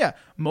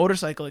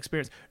 motorcycle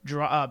experience,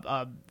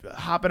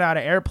 hopping out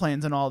of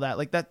airplanes and all that.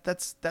 Like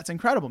that's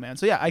incredible, man.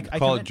 So yeah, I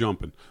call can- it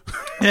jumping.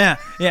 Yeah,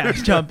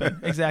 jumping.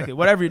 Exactly.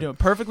 Whatever you're doing.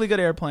 Perfectly good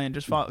airplane,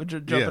 just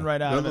jumping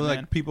right out of it, like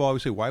man. people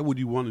always say, why would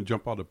you want to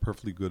jump out of a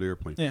perfectly good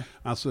airplane? Yeah.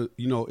 I said,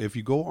 if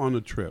you go on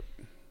a trip,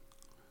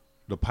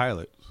 the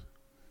pilots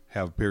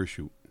have a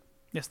parachute.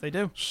 Yes, they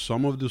do.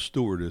 Some of the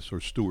stewardess or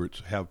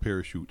stewards have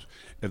parachutes.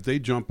 If they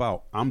jump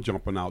out, I'm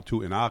jumping out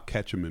too, and I'll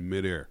catch them in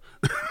midair.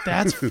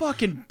 That's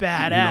fucking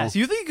badass.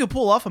 You think you could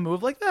pull off a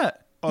move like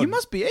that? You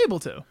must be able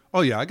to. Oh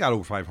yeah, I got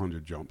over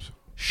 500 jumps.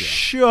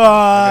 Shut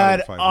I got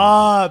it 500.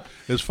 up.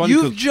 It's funny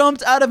You've 'cause-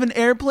 jumped out of an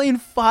airplane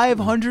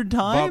 500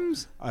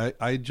 times?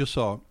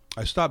 Bob,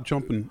 I stopped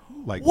jumping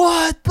like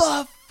What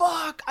the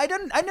fuck? I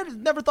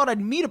never thought I'd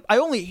meet I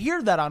only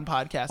hear that on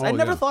podcasts. I Oh,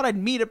 never yeah. thought I'd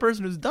meet a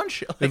person who's done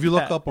shit like if you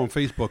look that. up on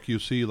Facebook, you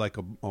see like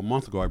a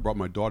month ago I brought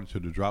my daughter to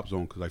the drop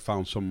zone because I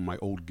found some of my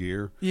old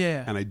gear.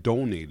 Yeah. And I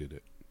donated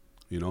it.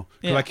 You know,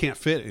 because Yeah. I can't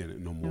fit in it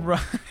no more.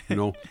 Right. You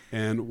know,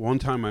 and one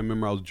time I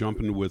remember I was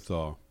jumping with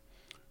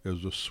it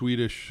was a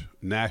Swedish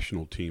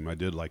national team. I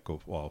did like a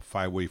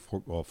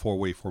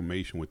four-way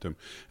formation with them,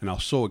 and I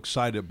was so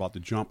excited about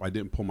the jump. I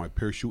didn't pull my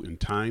parachute in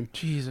time.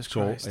 Jesus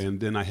So Christ. and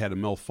then I had a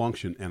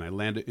malfunction, and I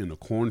landed in a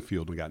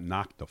cornfield and got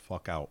knocked the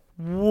fuck out.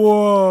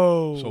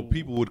 Whoa. So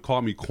people would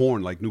call me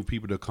corn, like new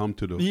people that come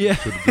to the Yeah.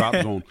 to the drop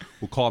zone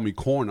would call me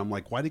corn. I'm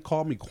like, why they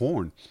call me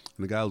corn?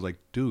 And the guy was like,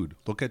 dude,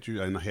 look at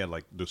you. And I had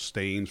like the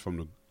stains from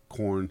the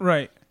corn.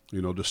 Right.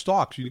 You know, the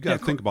stalks. You got to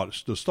Yeah, think about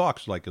it. The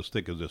stalks like as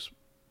thick as this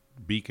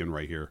beacon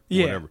right here.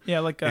 Yeah. Whatever. Yeah,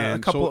 like a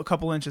And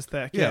couple inches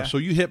thick. Yeah, Yeah. so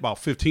you hit about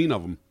 15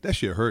 of them. That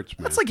shit hurts,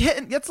 man. That's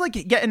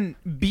like getting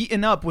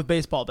beaten up with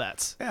baseball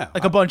bats. Yeah.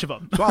 Like a bunch of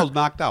them. So I was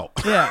knocked out.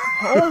 Yeah.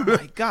 Oh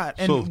my god.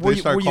 And So were they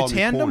started you calling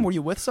me tandem? corn. Were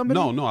you with somebody?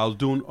 No. I was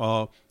doing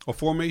a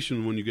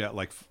formation when you got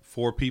like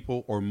 4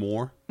 people or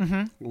more.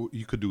 Mm-hmm.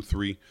 You could do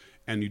 3,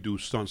 and you do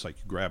stunts like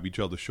you grab each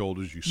other's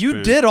shoulders. You spin.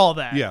 You did all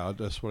that. Yeah,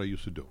 that's what I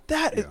used to do.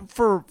 That Yeah.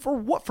 for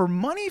what? For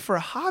money? For a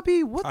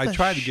hobby? What I the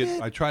tried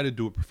shit? I tried to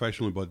do it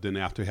professionally, but then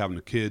after having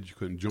the kids, you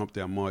couldn't jump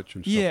that much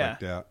and stuff Yeah. like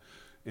that.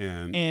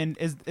 And And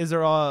is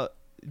there a?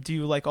 Do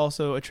you like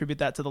also attribute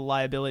that to the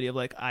liability of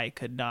like I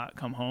could not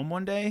come home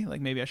one day?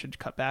 Like maybe I should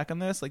cut back on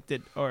this. Like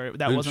or that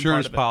the wasn't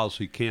insurance part of it.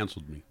 policy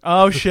canceled me.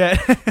 Oh shit.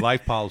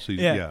 Life policies,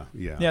 Yeah.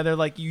 yeah. They're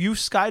like, you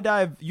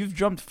skydive, you've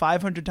jumped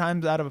 500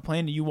 times out of a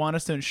plane, and you want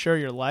us to insure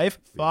your life?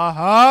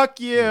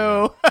 Fuck you.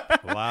 A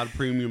lot of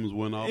premiums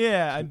went up.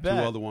 Yeah, I Two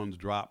bet. other ones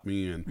dropped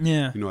me, and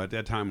Yeah. you know, at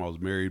that time I was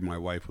married. My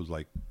wife was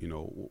like, you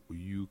know,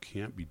 you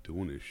can't be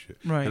doing this shit.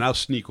 Right. And I'll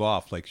sneak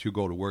off. Like she'll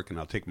go to work, and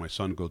I'll take my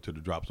son to go to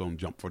the drop zone,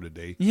 jump for the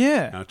day.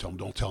 Yeah. And I tell him,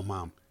 don't tell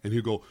mom. And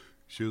he'll go.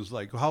 She was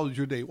like, how was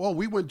your day? Well,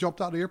 we went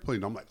jumped out of the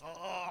airplane. I'm like,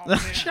 oh.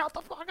 Shut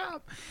the fuck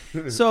up.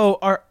 So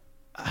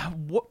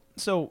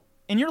so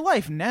in your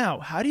life now,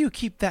 how do you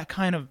keep that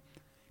kind of?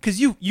 Because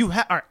you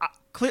are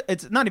clear.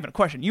 It's not even a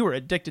question. You were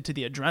addicted to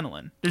the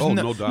adrenaline. There's Oh,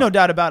 no doubt. no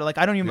doubt about it. Like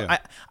I don't even. Yeah.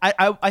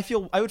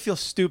 I would feel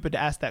stupid to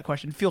ask that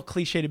question. Feel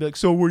cliche to be like,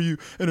 so were you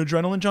an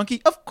adrenaline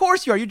junkie? Of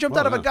course you are. You jumped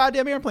Well, out of a yeah.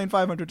 goddamn airplane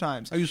 500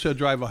 times. I used to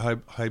drive a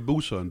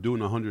Hayabusa and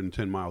doing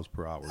 110 miles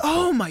per hour.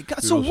 Oh my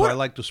god! You So know, what? I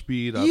like the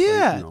speed.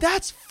 Yeah, you know.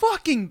 that's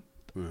fucking.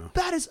 Yeah.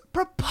 That is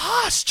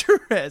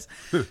preposterous.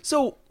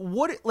 So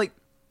what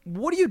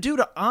do you do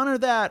to honor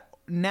that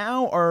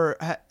now, or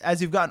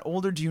as you've gotten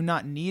older, do you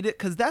not need it?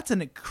 Because that's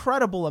an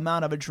incredible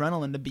amount of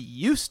adrenaline to be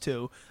used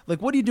to.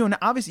 Like, what are you doing?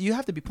 Obviously, you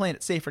have to be playing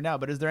it safer now,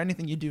 but is there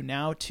anything you do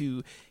now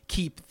to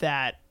keep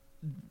that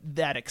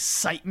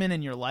excitement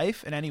in your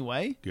life in any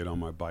way? Get on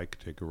my bike,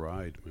 take a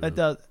ride. Man. That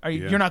does. Are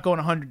you? Yeah. You're not going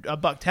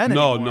 $110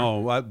 No,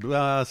 anymore.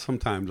 no.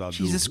 Sometimes I'll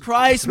Jesus do.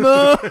 Christ,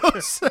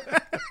 Moose!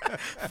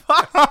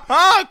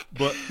 Fuck!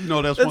 But you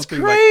know that's That's one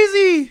thing. Like,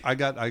 crazy. I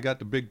got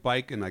the big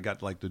bike and I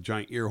got like the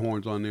giant ear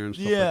horns on there and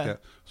stuff Yeah. like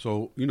that.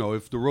 So you know,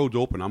 if the road's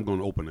open, I'm going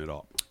to open it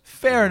up.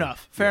 Fair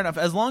enough. Fair enough.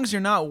 As long as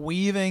you're not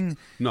weaving.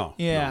 No.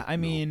 Yeah, no, I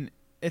no. mean,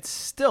 it's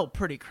still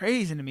pretty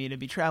crazy to me to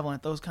be traveling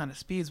at those kind of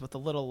speeds with a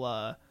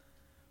little,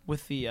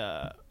 with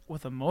a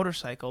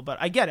motorcycle. But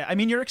I get it. I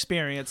mean, you're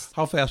experienced.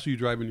 How fast are you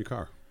driving your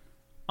car?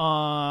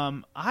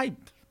 My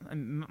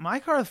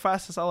car, the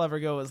fastest I'll ever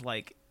go is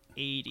like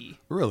 80.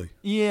 Really?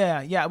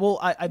 Yeah. Well,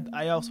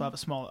 I also have a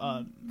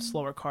small,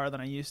 slower car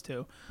than I used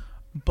to.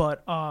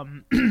 But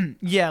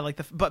yeah, like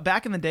but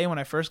back in the day when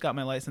I first got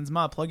my license,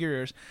 plug your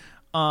ears.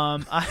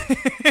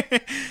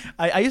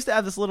 I used to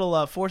have this little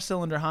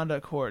 4-cylinder Honda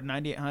Accord,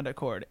 98 Honda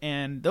Accord,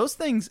 and those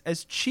things,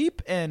 as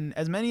cheap and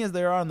as many as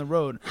there are on the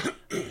road,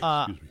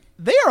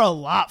 they are a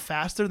lot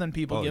faster than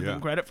people give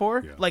them credit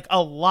for. Yeah. Like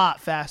a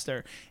lot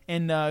faster.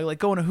 And like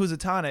going to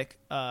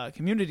Housatonic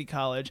Community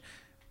College,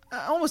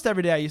 almost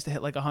every day I used to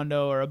hit like a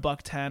hundo or a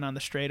 $110 on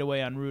the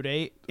straightaway on Route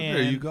 8. And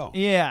There you go.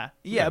 Yeah,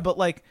 but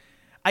like,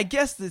 I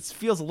guess this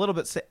feels a little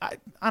bit. I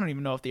don't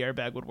even know if the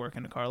airbag would work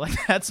in a car like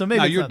that. So maybe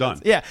No, it's you're not done.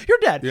 that- yeah, you're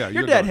dead. Yeah, you're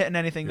you're dead done. hitting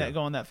anything Yeah. that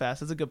going that fast.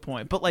 That's a good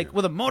point. But like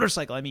with a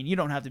motorcycle, I mean, you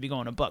don't have to be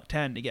going a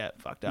 $110 to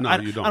get fucked up. No,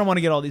 you don't. I don't want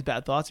to get all these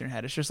bad thoughts in your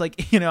head. It's just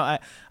like I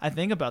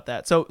think about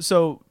that.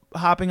 So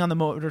hopping on the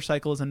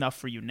motorcycle is enough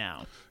for you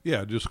now.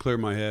 Yeah, just clear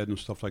my head and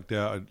stuff like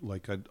that.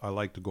 I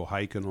like to go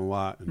hiking a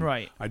lot. And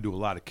Right. I do a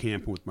lot of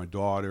camping with my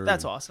daughter.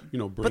 That's and, awesome. You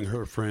know, bring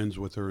her friends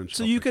with her and So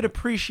stuff. you like could that.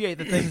 appreciate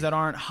the things that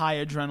aren't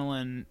high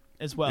adrenaline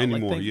as well.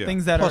 anymore. Like Yeah.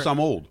 things that Plus, are. I'm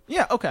old.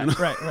 Yeah. Okay.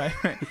 Right.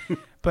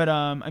 But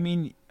I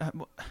mean,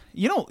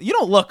 you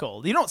don't look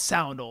old. You don't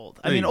sound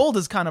old. I Hey. mean, old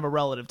is kind of a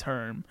relative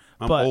term.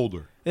 I'm but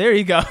older. There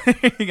you go.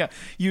 There you go.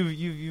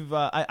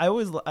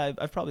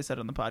 I've probably said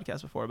it on the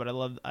podcast before, but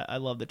I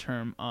love the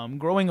term.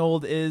 Growing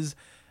old is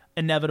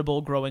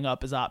inevitable, growing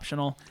up is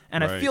optional.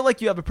 And I Right. feel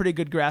like you have a pretty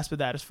good grasp of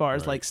that as far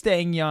as Right. like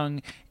staying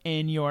young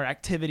in your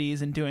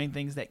activities and doing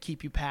things that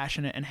keep you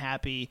passionate and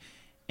happy.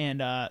 And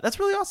that's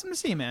really awesome to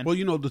see, man. Well,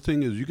 the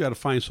thing is, you got to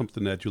find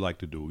something that you like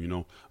to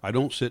do. I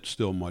don't sit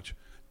still much,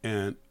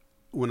 and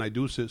when I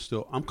do sit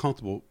still, I'm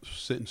comfortable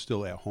sitting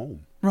still at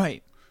home.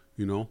 Right.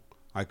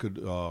 I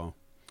could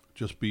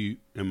just be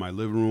in my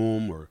living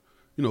room or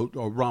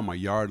around my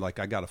yard. Like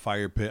I got a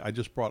fire pit. I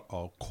just brought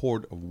a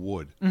cord of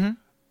wood. Mm-hmm.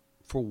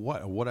 For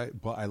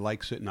what? But I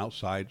like sitting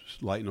outside,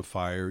 just lighting a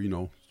fire.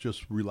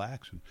 Just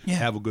relaxing. Yeah.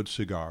 Have a good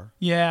cigar.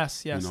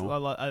 Yes. You know?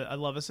 I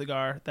love a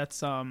cigar.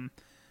 That's one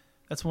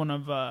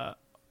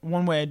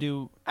way I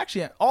do.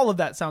 Actually, all of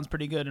that sounds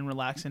pretty good and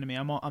relaxing to me.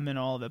 I'm in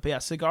all of it. But yeah,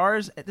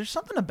 cigars. There's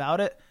something about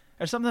it.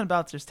 There's something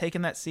about just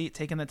taking that seat,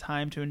 taking the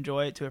time to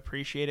enjoy it, to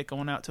appreciate it,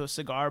 going out to a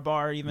cigar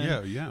bar even.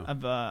 Yeah.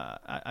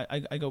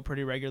 I go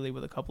pretty regularly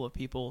with a couple of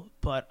people,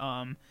 but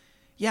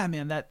yeah,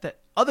 man, that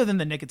other than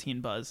the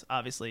nicotine buzz,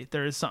 obviously,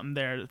 there is something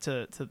there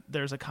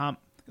there's kind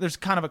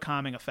of a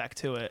calming effect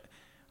to it.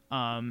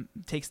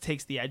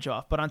 Takes the edge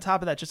off. But on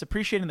top of that, just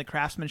appreciating the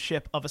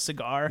craftsmanship of a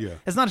cigar. Yeah.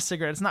 It's not a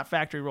cigarette. It's not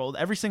factory rolled.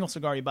 Every single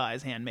cigar you buy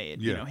is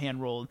handmade. Yeah. Hand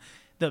rolled.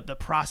 The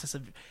process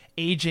of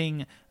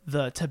aging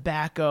the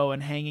tobacco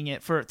and hanging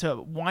it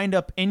to wind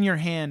up in your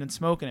hand and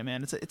smoking it,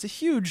 man. It's a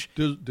huge.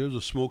 There's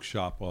a smoke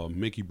shop,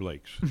 Mickey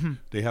Blake's. Mm-hmm.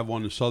 They have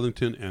one in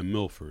Southington and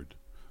Milford.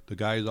 The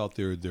guys out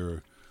there,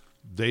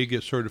 they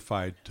get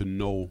certified to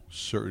know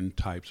certain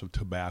types of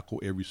tobacco,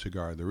 every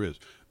cigar there is.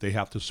 They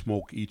have to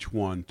smoke each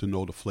one to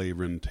know the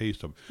flavor and the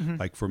taste of it. Mm-hmm.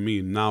 Like for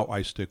me, now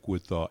I stick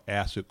with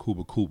acid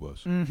Cuba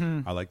Cubas.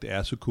 Mm-hmm. I like the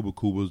acid Cuba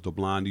Cubas. The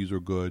blondies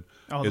are good.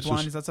 Oh, the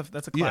blondies. That's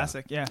a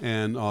classic. Yeah.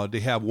 And they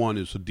have one,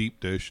 it's a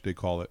deep dish, they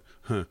call it.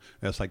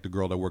 That's like the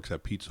girl that works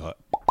at Pizza Hut.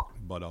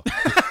 But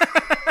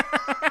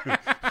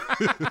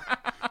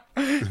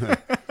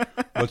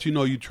but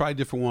you try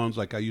different ones.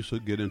 Like I used to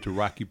get into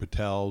Rocky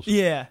Patel's.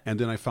 Yeah. And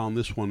then I found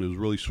this one. It was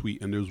really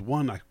sweet. And there's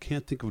one, I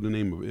can't think of the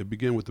name of it. It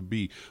began with a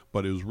B,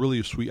 but it was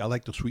really sweet. I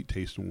like the sweet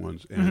tasting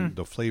ones, and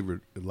the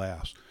flavor it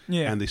lasts.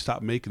 Yeah. And they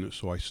stopped making it,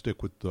 so I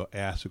stick with the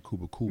acid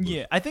Cuba Cubas.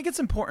 Yeah, I think it's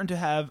important to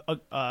have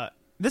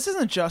this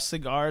isn't just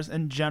cigars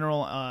in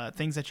general.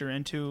 Things that you're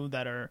into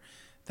that are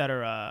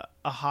a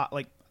hot,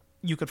 like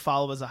you could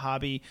follow as a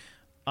hobby.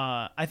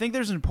 I think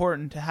there's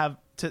important to have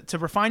to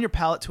refine your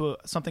palate to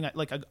something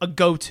like a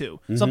go-to,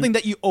 something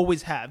that you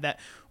always have. That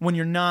when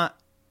you don't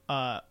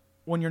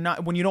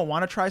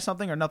want to try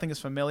something or nothing is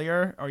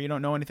familiar or you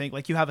don't know anything,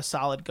 like you have a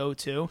solid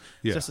go-to.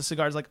 Yeah. Just a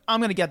cigar is like,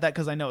 I'm gonna get that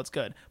because I know it's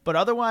good. But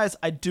otherwise,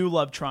 I do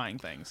love trying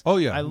things. Oh,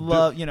 yeah. I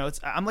love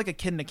I'm like a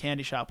kid in a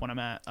candy shop when I'm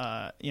at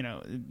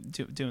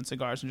doing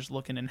cigars and just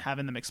looking and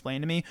having them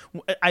explain to me.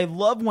 I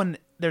love when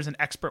there's an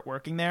expert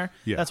working there.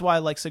 Yeah. That's why I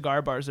like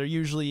cigar bars. They're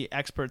usually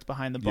experts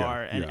behind the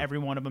bar, and every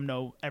one of them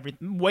know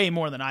way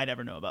more than I'd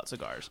ever know about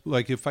cigars.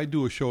 Like if I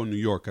do a show in New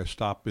York, I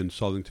stop in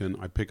Southington,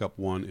 I pick up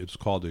one. It's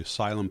called the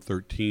Asylum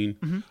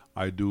 13.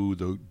 I do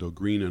the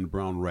green and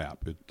brown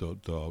wrap.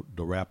 The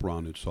wrap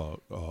around it's a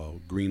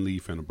green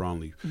leaf and a brown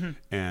leaf,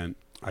 and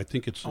I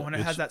think it's And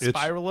it has that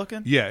spiral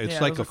looking. Yeah,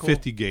 it's like those a are cool.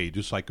 50 gauge.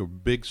 It's like a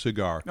big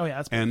cigar. Oh yeah,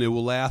 that's and it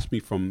will last me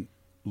from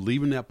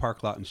leaving that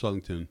park lot in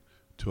Southington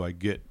till I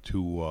get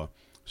to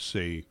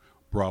say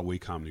Broadway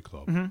Comedy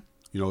Club.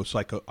 It's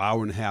like an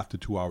hour and a half to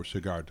 2 hour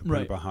cigar, depending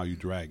Right. on how you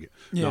drag it.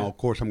 Yeah. Now, of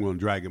course, I'm going to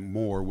drag it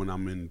more when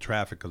I'm in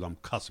traffic because I'm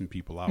cussing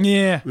people out.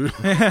 Yeah.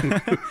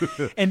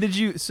 And did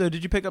you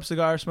pick up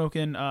cigar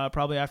smoking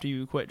probably after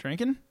you quit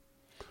drinking,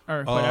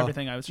 or quit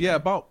everything? I was Yeah,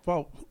 about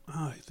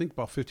I think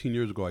about 15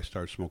 years ago I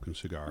started smoking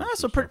cigars. so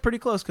and stuff. pretty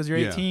close because you're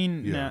Yeah,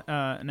 18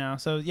 yeah. now.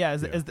 So yeah,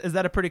 is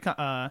that a pretty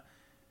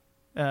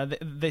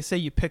they say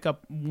you pick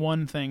up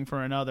one thing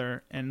for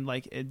another, and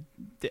like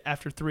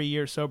after 3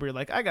 years sober, you're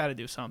like, I got to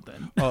do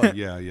something. Oh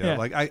yeah. Yeah.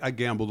 Like I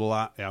gambled a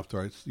lot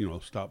after I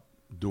stopped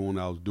doing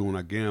what I was doing.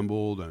 I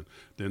gambled and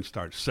then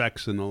started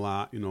sexing a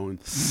lot.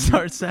 And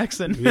Start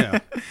sexing. yeah,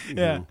 you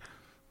Yeah. know.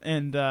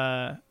 And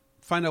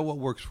Find out what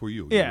works for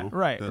you. yeah, you know?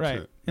 right, That's right.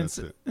 It. That's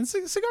it. And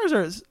cigars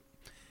are.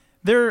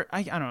 They're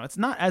I don't know. It's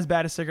not as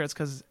bad as cigarettes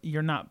because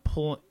you're not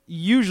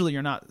usually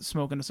you're not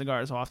smoking a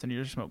cigar as often.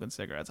 You're just smoking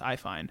cigarettes. I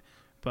find.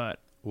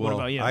 But what Well,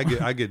 about you?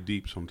 I get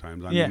deep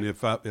sometimes. I Yeah. mean,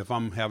 if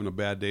I'm having a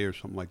bad day or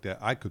something like that,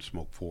 I could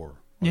smoke 4.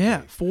 a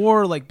yeah, day.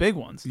 4 like big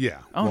ones.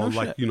 Yeah. Oh, well, no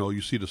like shit.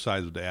 you see the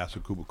size of the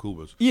acid Cuba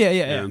Cubas. Yeah.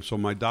 And so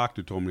my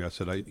doctor told me, I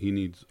said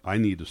I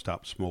need to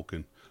stop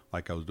smoking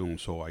like I was doing.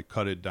 So I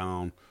cut it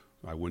down.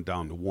 I went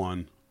down to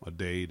 1 a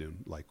day, then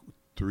like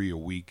 3 a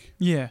week.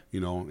 Yeah.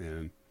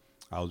 And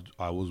I was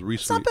It's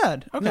recently. not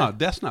bad. Okay. No,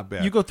 that's not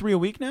bad. You go 3 a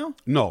week now?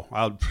 No,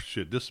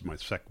 this is my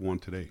second one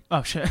today.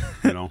 Oh shit.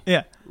 You know.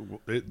 Yeah.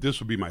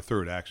 This would be my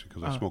third actually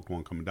because I smoked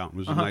one coming down. It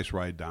was a nice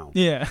ride down.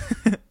 Yeah.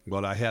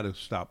 But I had to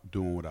stop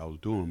doing what I was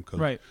doing because,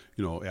 Right.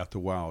 After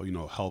a while,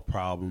 health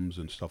problems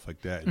and stuff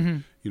like that.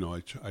 And,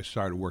 I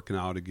started working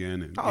out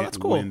again and Oh, that's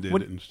getting cool. winded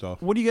What- and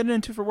stuff. What are you getting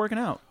into for working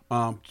out?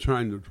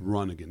 Trying to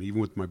run again,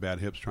 even with my bad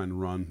hips, trying to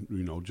run,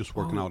 just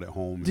working out at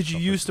home. and Did you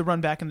stuff used to run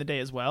back in the day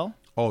as well?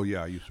 Oh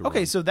yeah, I used to. Okay,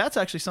 run. so that's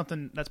actually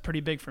something that's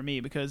pretty big for me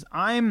because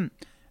I'm,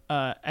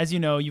 as you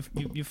know, you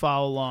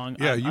follow along.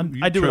 Yeah,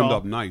 I do it trimmed all.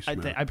 up nice,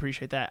 man. I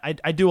appreciate that.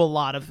 I do a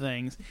lot of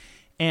things,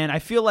 and I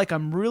feel like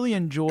I'm really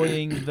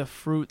enjoying the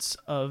fruits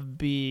of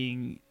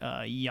being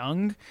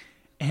young,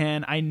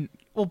 and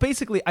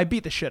basically I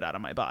beat the shit out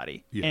of my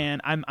body, Yeah.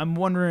 and I'm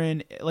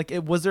wondering, like,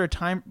 was there a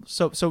time?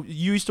 So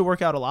you used to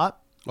work out a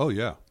lot. Oh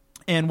yeah.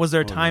 And was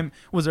there a time?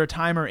 Was there a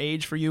time or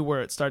age for you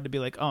where it started to be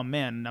like, oh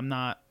man, I'm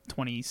not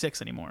 26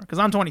 anymore? Because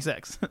I'm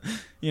 26,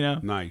 you know.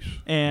 Nice.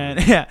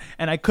 And yeah,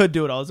 and I could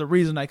do it all. There's a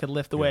reason I could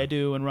lift the way Yeah. I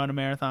do and run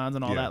marathons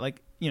and all Yeah. that.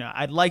 Like, you know,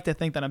 I'd like to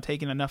think that I'm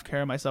taking enough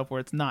care of myself where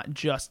it's not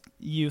just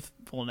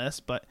youthfulness,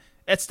 but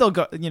it's still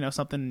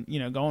something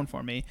going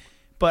for me.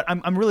 But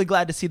I'm really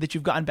glad to see that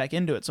you've gotten back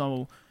into it.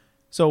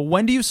 So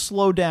when do you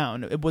slow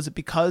down? Was it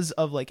because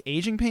of like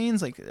aging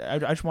pains? Like I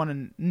just want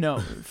to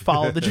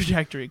follow the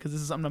trajectory because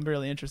this is something I'm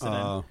really interested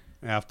in.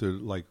 After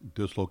like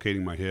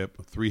dislocating my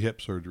hip, 3 hip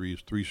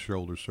surgeries, 3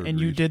 shoulder surgeries. And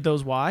you did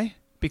those why?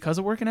 Because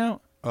of working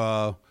out?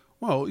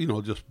 Well,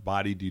 just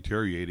body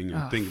deteriorating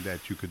and thinking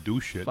that you could do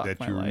shit fuck that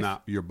my you're life.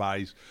 not. Your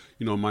body's,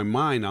 in my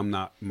mind, I'm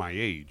not my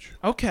age.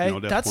 Okay,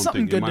 That's that's one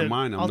something thing. good. In my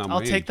mind, I'm not my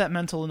I'll age. take that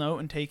mental note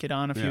and take it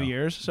on a few Yeah.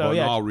 years. So but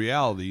yeah, in all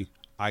reality,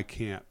 I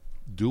can't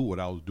do what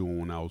I was doing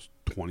when I was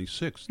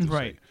 26. To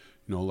Right.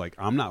 say. Like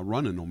I'm not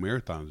running no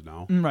marathons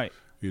now. right.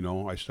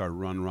 I started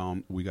running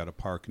around. We got a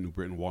park in New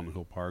Britain, Walnut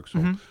Hill Park, so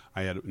Mm-hmm.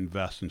 I had to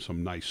invest in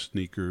some nice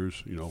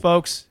sneakers.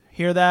 Folks,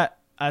 hear that?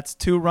 That's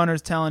 2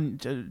 runners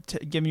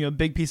giving you a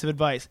big piece of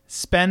advice.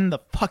 Spend the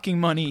fucking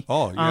money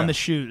Oh, yeah. on the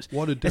shoes.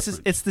 What a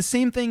difference. It's the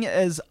same thing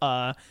as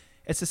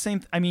it's the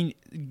same. I mean,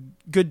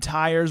 good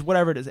tires,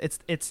 whatever it is.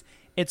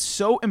 It's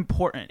so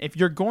important. If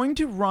you're going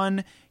to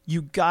run,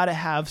 you gotta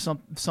have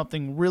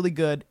something really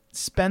good.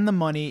 Spend the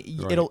money.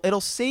 Right.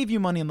 It'll save you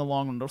money in the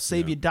long run. It'll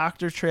save Yeah. you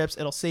doctor trips.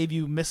 It'll save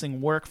you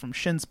missing work from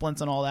shin splints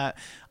and all that.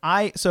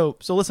 So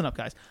listen up,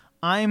 guys.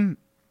 I'm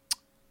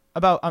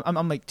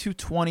like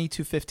 220,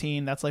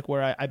 215. That's like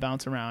where I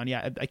bounce around.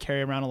 Yeah, I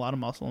carry around a lot of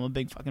muscle. I'm a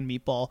big fucking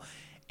meatball.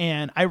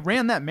 And I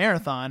ran that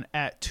marathon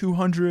at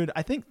 200,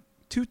 I think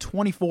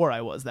 224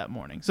 I was that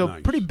morning. So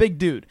Nice. pretty big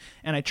dude.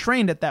 And I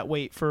trained at that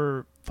weight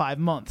for 5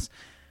 months.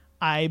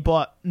 I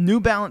bought New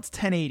Balance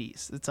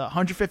 1080s. It's a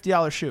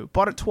 $150 shoe.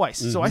 Bought it twice.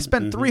 So I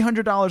spent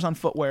 $300 on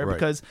footwear Right.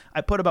 because I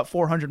put about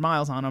 400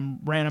 miles on them,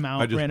 ran them out.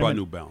 I just ran bought them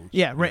in. New Balance.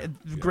 Yeah,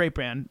 great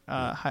brand.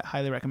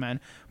 Highly recommend.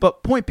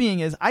 But point being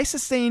is I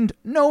sustained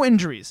no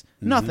injuries.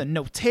 Nothing.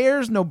 No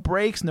tears, no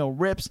breaks, no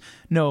rips,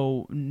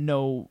 no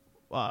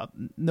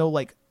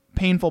like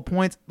painful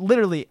points.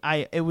 Literally,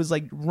 it was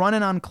like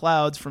running on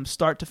clouds from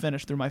start to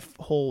finish through my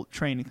whole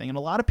training thing. And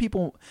a lot of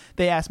people,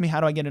 they ask me,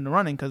 how do I get into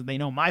running? Because they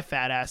know my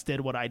fat ass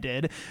did what I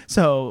did.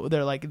 So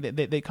they're like,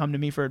 they come to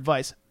me for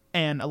advice.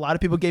 And a lot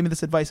of people gave me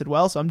this advice as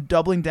well. So I'm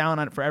doubling down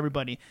on it for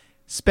everybody.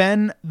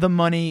 Spend the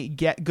money,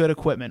 get good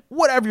equipment.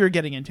 Whatever you're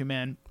getting into,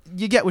 man,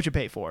 you get what you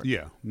pay for.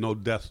 Yeah, no,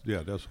 that's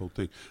the whole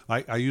thing.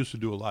 I used to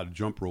do a lot of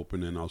jump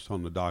roping, and I was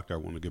telling the doctor I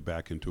want to get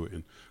back into it.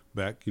 And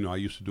back, I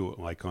used to do it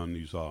like on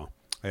these.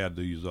 I had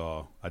these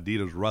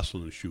Adidas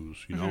wrestling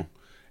shoes,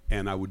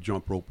 and I would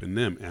jump rope in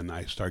them, and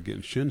I started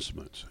getting shin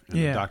splints. And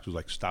Yeah. the doctor was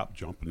like, "Stop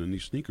jumping in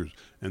these sneakers.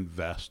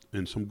 Invest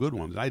in some good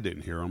ones." I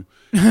didn't hear him,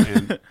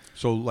 and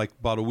so like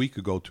about 2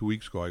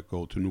 weeks ago, I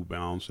go to New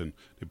Balance, and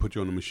they put you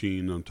on the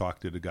machine and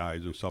talk to the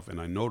guys and stuff, and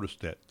I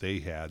noticed that they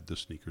had the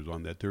sneakers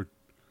on that they're.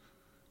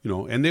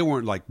 And they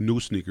weren't like new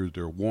sneakers;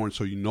 they're worn,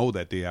 so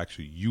that they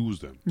actually use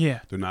them. Yeah.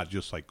 They're not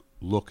just like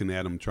looking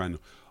at them trying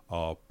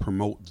to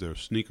promote their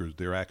sneakers.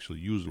 They're actually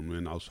using them.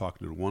 And I was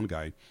talking to one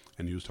guy,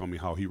 and he was telling me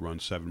how he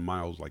runs 7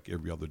 miles like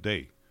every other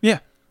day. Yeah.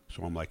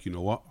 So I'm like, you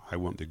know what? I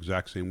want the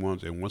exact same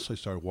ones. And once I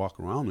started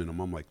walking around in them,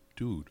 I'm like,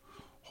 dude,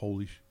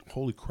 holy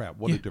crap,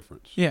 what a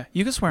difference. Yeah.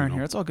 You can swear in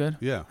here. It's all good.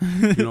 Yeah.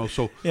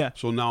 So Yeah.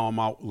 So now I'm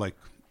out, like,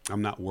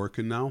 I'm not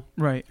working now.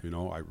 Right.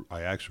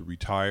 I actually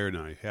retired,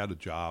 and I had a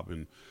job,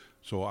 and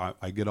so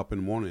I get up in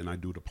the morning and I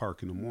do the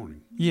park in the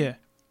morning. Yeah.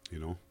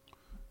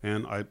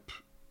 And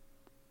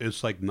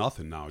it's like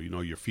nothing now.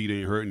 Your feet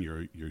ain't hurting,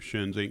 your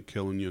shins ain't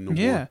killing you no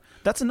Yeah, more.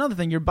 that's another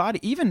thing. Your body,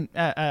 even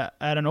at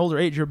an older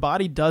age, your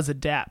body does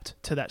adapt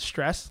to that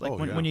stress. Like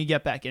when you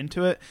get back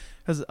into it,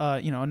 because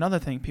another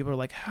thing, people are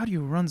like, "How do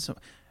you run so?"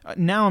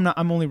 Now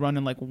I'm only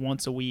running like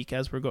once a week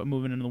as we're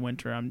moving into the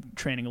winter. I'm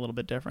training a little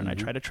bit different. I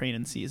try to train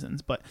in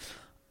seasons, but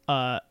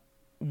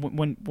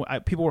when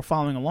people were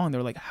following along, they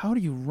were like, "How do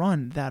you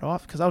run that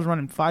off?" Because I was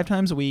running 5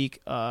 times a week,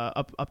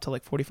 up to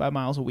like 45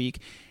 miles a week,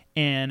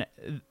 and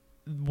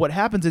what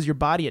happens is your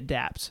body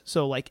adapts.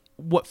 So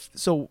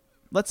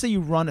let's say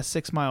you run a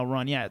 6-mile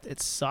run. Yeah, it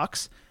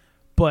sucks,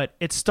 but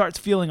it starts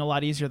feeling a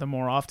lot easier the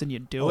more often you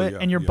do it,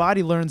 and your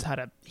body learns how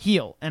to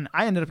heal. And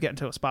I ended up getting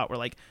to a spot where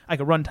like I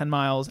could run 10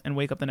 miles and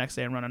wake up the next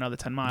day and run another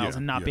 10 miles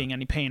and not being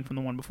any pain from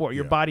the one before.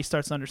 Your body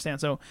starts to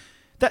understand. So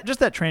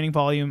that training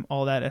volume,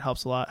 all that, it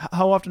helps a lot.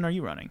 How often are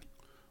you running?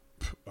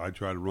 I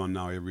try to run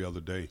now every other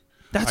day.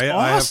 That's awesome.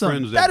 I have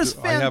friends that is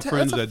I have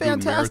friends that's a that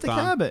fantastic do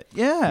marathons. habit.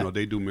 Yeah.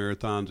 They do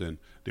marathons, and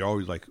they're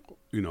always like,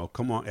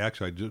 come on.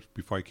 Actually, just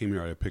before I came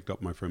here, I picked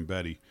up my friend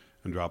Betty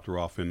and dropped her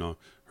off. And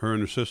her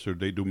and her sister,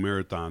 they do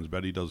marathons.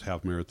 Betty does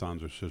half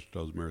marathons. Her sister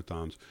does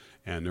marathons.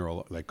 And they're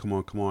all like, come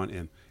on.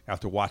 And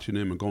after watching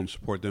them and going to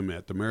support them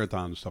at the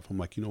marathon and stuff, I'm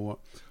like, you know what?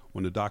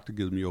 When the doctor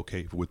gives me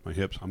okay with my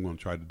hips, I'm going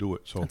to try to do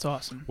it. So That's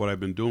awesome. What I've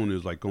been doing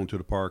is like going to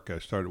the park. I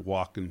started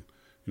walking,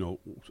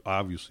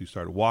 obviously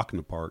started walking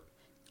the park.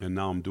 And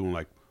now I'm doing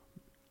like,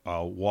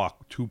 I'll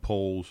walk 2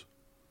 poles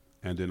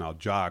and then I'll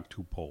jog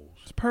 2 poles.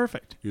 It's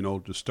perfect.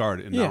 To start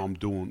it. And now I'm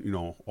doing,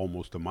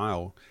 almost a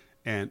mile.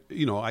 And,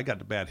 I got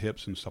the bad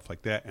hips and stuff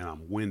like that. And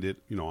I'm winded.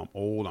 I'm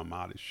old. I'm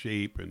out of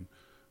shape. And,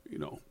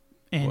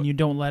 And you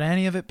don't let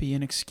any of it be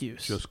an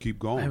excuse. Just keep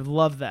going. I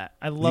love that.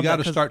 I love that. You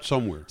got to start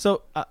somewhere.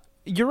 So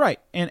you're right.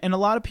 And a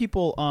lot of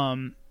people,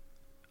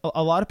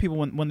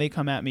 when they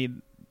come at me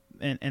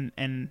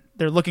and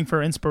they're looking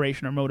for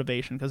inspiration or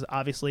motivation, because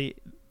obviously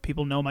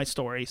people know my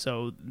story,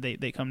 so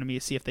they come to me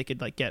to see if they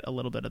could like get a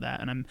little bit of that,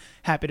 and I'm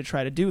happy to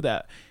try to do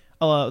that.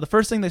 The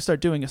first thing they start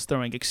doing is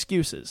throwing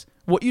excuses.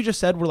 What you just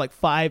said were like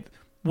 5.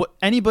 What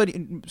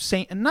anybody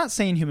saying, and not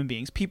sane human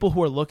beings, people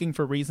who are looking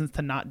for reasons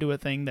to not do a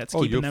thing that's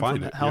keeping them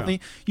from healthy. Yeah.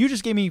 You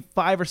just gave me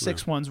 5 or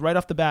 6 ones right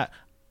off the bat.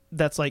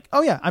 That's like,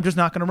 oh yeah, I'm just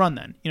not going to run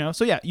then.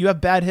 So yeah, you have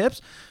bad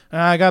hips.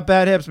 I got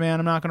bad hips, man.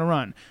 I'm not going to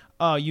run.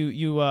 Oh,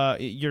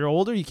 you're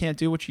older. You can't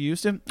do what you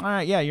used to. All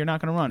right, yeah, you're not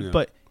going to run. Yeah.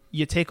 But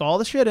you take all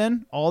the shit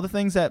in, all the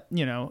things that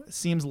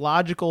seems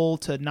logical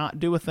to not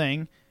do a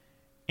thing,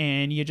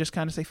 and you just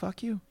kind of say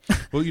fuck you.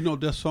 Well,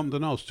 there's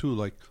something else too.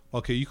 Like,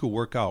 okay, you could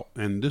work out,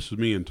 and this is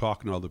me and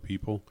talking to other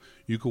people.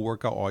 You could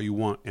work out all you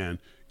want, and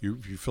you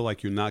feel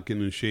like you're not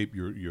getting in shape.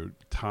 You're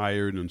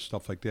tired and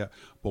stuff like that.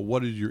 But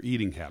what is your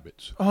eating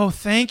habits? Oh,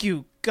 thank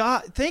you,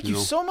 God. Thank you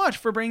so much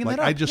for bringing that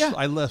up. I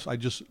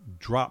just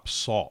drop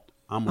salt.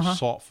 I'm a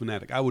salt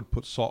fanatic. I would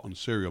put salt in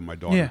cereal. My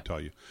daughter would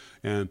tell you,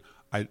 and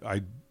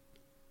I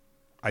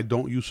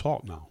don't use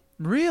salt now.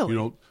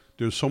 Really?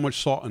 There's so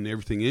much salt in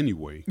everything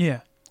anyway.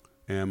 Yeah.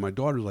 And my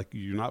daughter's like,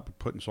 you're not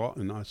putting salt?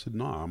 And I said,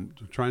 no, I'm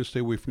trying to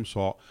stay away from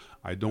salt.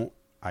 I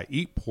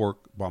eat pork,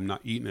 but I'm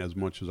not eating as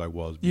much as I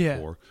was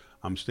before. Yeah.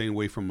 I'm staying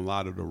away from a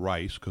lot of the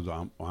rice because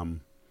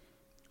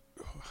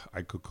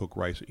I could cook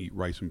rice and eat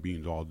rice and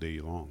beans all day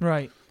long.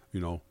 Right.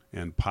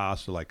 And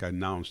pasta, like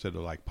now, instead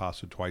of like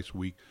pasta twice a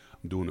week,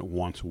 I'm doing it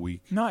once a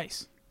week.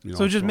 Nice.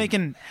 So just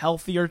making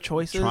healthier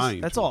choices.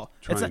 That's all.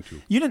 Trying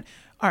to. You didn't.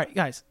 All right,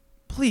 guys.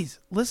 Please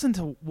listen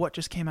to what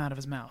just came out of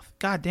his mouth.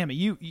 God damn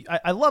it.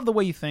 I love the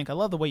way you think. I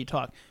love the way you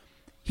talk.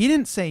 He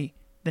didn't say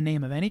the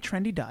name of any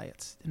trendy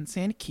diets. Didn't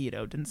say any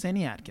keto. Didn't say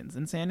any Atkins.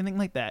 Didn't say anything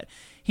like that.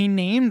 He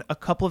named a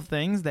couple of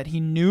things that he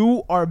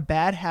knew are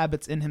bad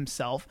habits in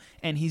himself,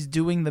 and he's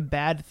doing the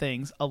bad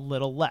things a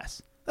little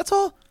less. That's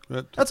all.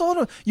 That's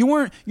all.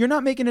 You're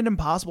not making it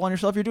impossible on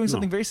yourself. You're doing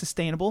something very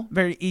sustainable,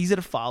 very easy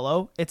to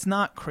follow. It's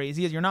not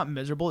crazy. You're not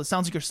miserable. It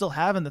sounds like you're still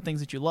having the things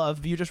that you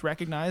love. You just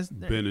recognize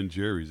Ben and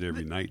Jerry's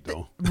every night,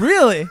 though.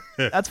 Really?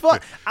 That's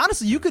fun.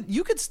 Honestly, you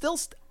could still.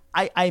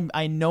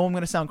 I know I'm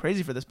going to sound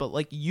crazy for this, but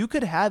like you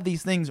could have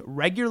these things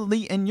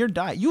regularly in your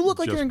diet. You look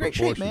like you're in great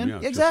shape, man. Yeah,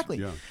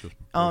 exactly.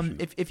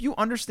 If you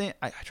understand,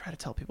 I try to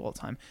tell people all the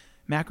time,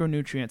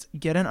 macronutrients.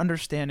 Get an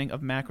understanding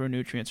of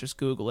macronutrients. Just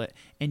Google it,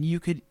 and you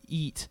could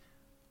eat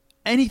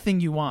anything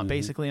you want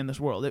basically in this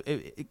world,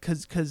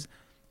 because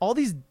all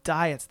these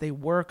diets, they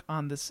work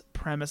on this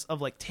premise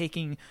of like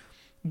taking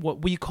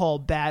what we call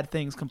bad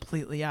things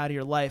completely out of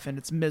your life, and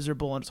it's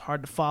miserable and it's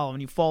hard to follow,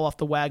 and you fall off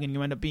the wagon.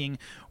 You end up being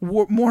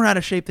more out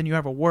of shape than you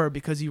ever were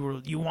because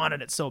you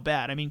wanted it so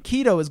bad. I mean,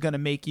 keto is going to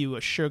make you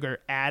a sugar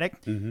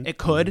addict. It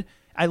could.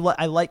 I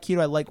like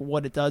keto. I like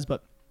what it does,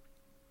 but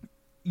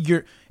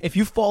if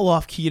you fall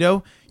off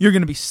keto, you're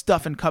going to be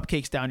stuffing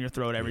cupcakes down your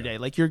throat every day.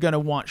 Like, you're going to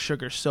want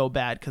sugar so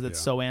bad because it's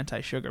so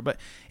anti-sugar. But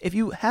if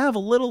you have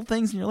little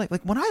things in your life,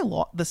 like when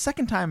the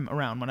second time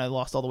around when I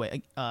lost all the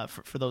weight,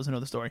 for those who know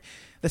the story,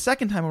 the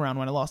second time around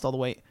when I lost all the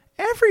weight,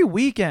 every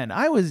weekend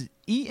I was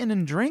eating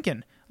and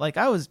drinking. Like,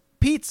 I was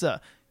pizza,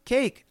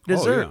 cake,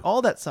 dessert,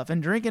 all that stuff,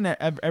 and drinking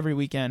every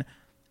weekend.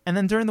 And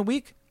then during the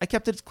week, I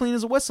kept it as clean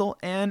as a whistle,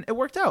 and it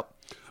worked out.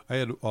 I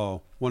had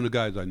one of the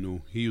guys I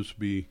knew, he's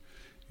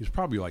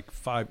probably like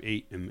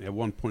 5'8", and at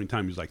one point in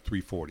time, he's like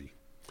 340.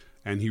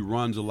 And he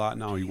runs a lot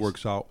now. He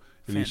works out.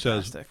 And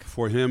Fantastic. He says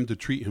for him to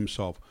treat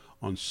himself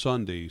on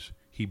Sundays,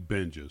 he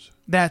binges.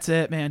 That's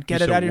it, man.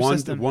 Get it out of your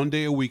system. One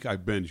day a week, I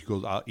binge. He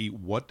goes, I'll eat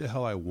what the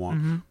hell I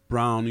want.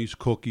 Brownies,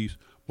 cookies,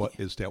 but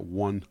it's that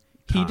one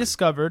time. He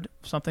discovered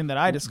something that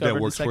I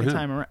discovered the second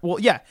time around. Well,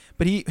 yeah,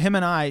 but him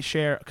and I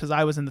share, because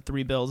I was in the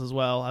 3 bills as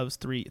well. I was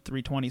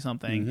 320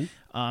 something,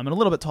 and a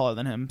little bit taller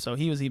than him, so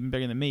he was even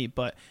bigger than me.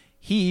 But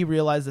he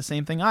realized the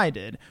same thing I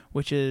did,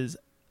 which is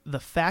the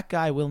fat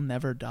guy will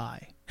never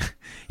die.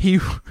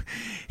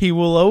 He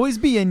will always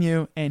be in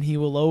you, and he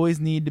will always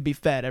need to be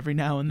fed every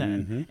now and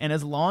then. And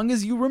as long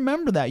as you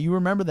remember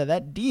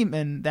that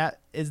demon,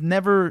 that is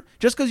never,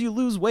 just because you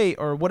lose weight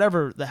or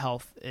whatever the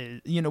health is,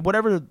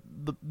 whatever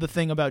the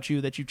thing about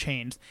you that you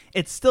changed,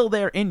 it's still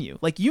there in you.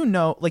 Like,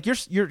 like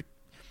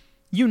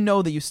you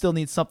know that you still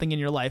need something in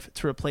your life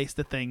to replace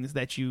the things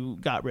that you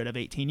got rid of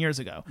 18 years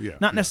ago. Yeah,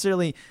 Not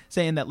necessarily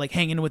saying that like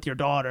hanging with your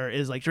daughter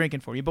is like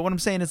drinking for you, but what I'm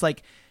saying is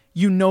like,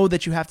 you know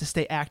that you have to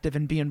stay active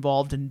and be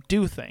involved and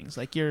do things.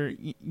 Like you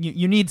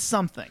need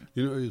something.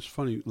 You know, it's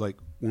funny. Like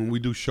when we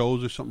do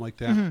shows or something like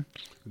that,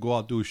 go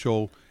out do a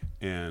show,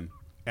 and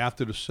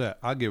after the set,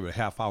 I'll give it a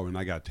half hour and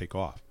I got to take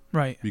off.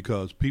 Right.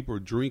 Because people are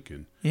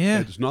drinking.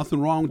 Yeah. There's nothing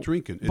wrong with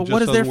drinking. It But just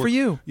what is there doesn't for work.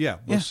 you? Yeah.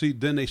 But Yeah. see,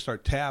 then they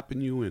start tapping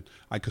you, and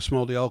I could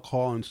smell the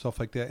alcohol and stuff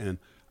like that. And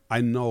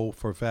I know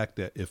for a fact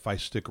that if I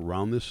stick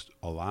around this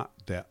a lot,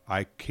 that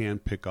I can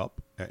pick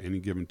up at any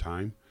given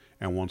time.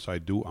 And once I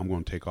do, I'm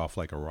going to take off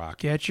like a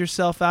rocket. Get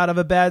yourself out of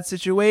a bad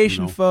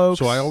situation, you know? folks.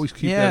 So I always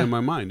keep Yeah. that in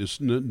my mind.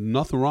 There's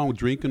nothing wrong with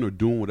drinking or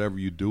doing whatever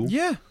you do.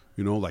 Yeah.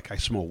 You know, like I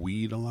smoke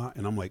weed a lot,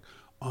 and I'm like,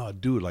 oh,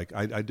 dude, like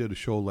I did a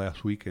show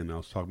last weekend. I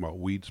was talking about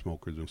weed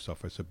smokers and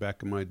stuff. I said,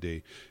 back in my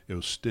day, it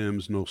was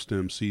stems, no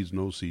stems, seeds,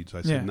 no seeds.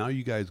 I said, Yeah. now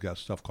you guys got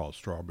stuff called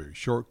strawberry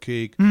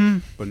shortcake,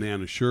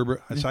 banana sherbet.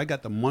 I said, I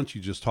got the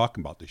munchies just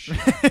talking about this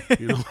shit.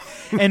 You know?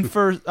 And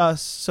for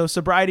so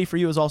sobriety for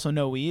you is also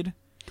no weed.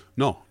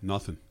 No,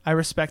 nothing. I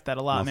respect that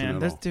a lot, Nothing man. at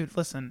There's all. dude,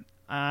 listen,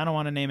 I don't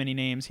want to name any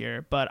names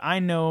here, but I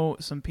know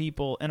some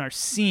people in our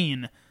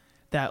scene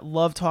that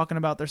love talking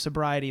about their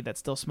sobriety that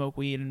still smoke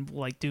weed and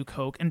like do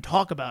coke and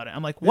talk about it.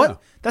 I'm like, what? Yeah.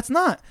 That's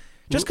not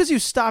just because you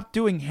stopped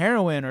doing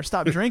heroin or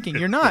stopped drinking.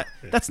 You're not.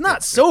 That's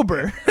not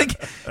sober.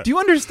 Like, do you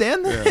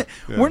understand that? Yeah,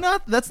 yeah. We're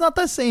not. That's not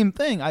the same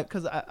thing.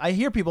 Because I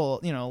hear people,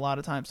 you know, a lot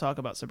of times talk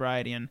about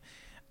sobriety, and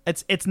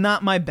it's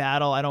not my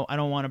battle. I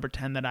don't want to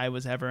pretend that I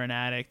was ever an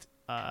addict,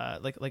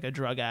 like a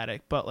drug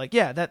addict. But like,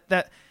 yeah,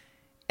 that.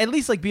 At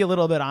least like be a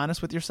little bit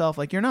honest with yourself.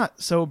 Like you're not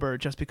sober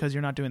just because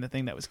you're not doing the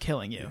thing that was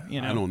killing you.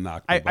 You know, I don't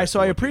knock I nobody so for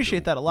I what they appreciate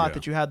do. that a lot Yeah.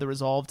 that you had the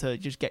resolve to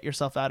just get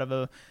yourself out of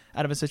a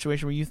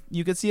situation where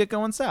you could see it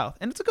going south.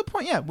 And it's a good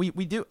point. Yeah, we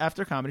do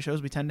after comedy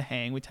shows we tend to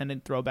hang, we tend to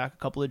throw back a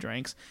couple of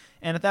drinks,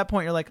 and at that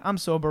point you're like, I'm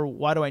sober.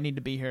 Why do I need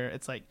to be here?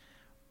 It's like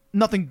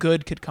nothing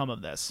good could come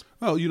of this.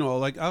 Well, you know,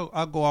 like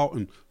I'll go out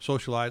and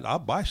socialize. I'll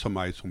buy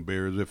somebody some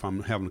beers if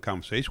I'm having a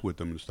conversation with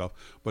them and stuff.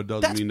 But it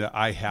doesn't That's mean that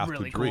I have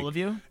Really to drink. cool of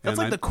you. That's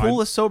And like the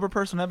coolest sober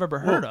person I've ever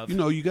heard of. You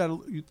know, you got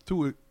to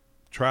through a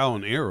trial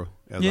and error.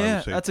 As I Yeah,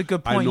 would say. that's a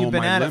good I point. know You've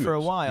been my at it for a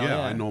limits. while,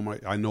 yeah.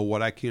 I know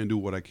what I can do,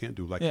 what I can't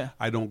do. Like Yeah.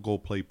 I don't go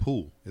play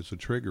pool. It's a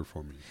trigger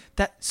for me,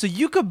 So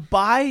you could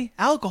buy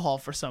alcohol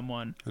for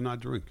someone, and not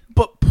drink.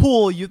 but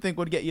pool you think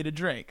would get you to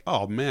drink.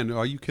 Oh man,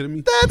 are you kidding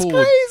me? That's Pool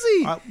is-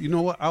 crazy. you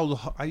know what?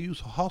 I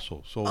use a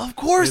hustle. So Of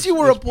course it's- you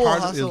were a it's pool part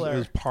of- hustler.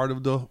 It's part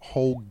of the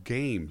whole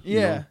game. you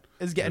Yeah, know,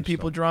 is getting and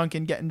people stuff. drunk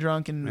and getting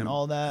drunk and And-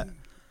 all that.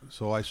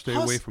 So I stay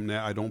away from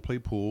that. I don't play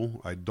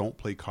pool. I don't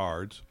play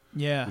cards.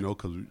 Yeah, You know,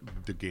 because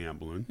the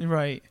gambling.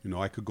 right. You know,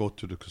 I could go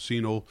to the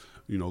casino.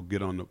 You know,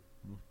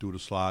 do the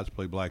slots,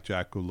 play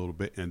blackjack a little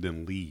bit, and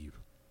then leave.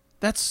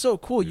 That's so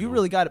cool. You know.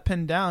 really got it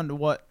pinned down to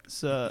what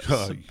You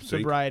think?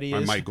 sobriety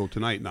is. I might go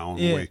tonight now on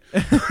Yeah. the way.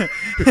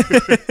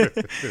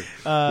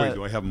 Wait,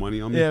 do I have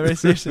money on me? Yeah, right,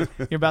 seriously.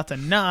 You're about to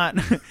not.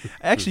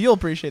 Actually, you'll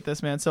appreciate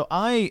this, man. So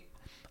I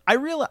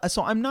realize.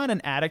 So I'm not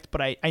an addict,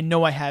 but I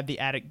know I have the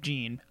addict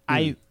gene.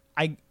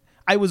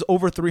 I was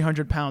over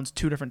 300 pounds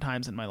 2 different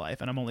times in my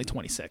life, and I'm only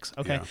 26.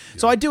 Okay, Yeah,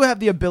 so yeah. I do have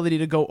the ability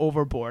to go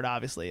overboard.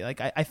 Obviously,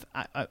 like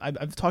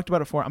I've talked about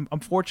it before. I'm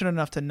fortunate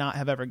enough to not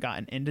have ever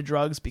gotten into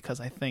drugs because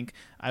I think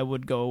I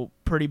would go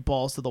pretty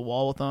balls to the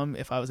wall with them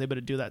if I was able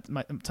to do that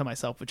to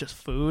myself with just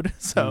food.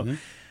 So,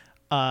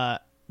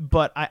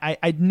 but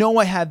I know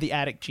I have the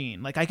addict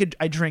gene. Like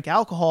I drink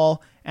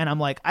alcohol, and I'm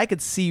like I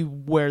could see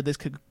where this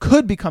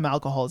could become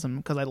alcoholism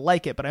because I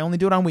like it, but I only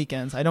do it on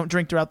weekends. I don't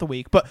drink throughout the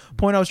week. But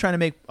point I was trying to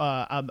make,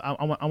 I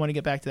want to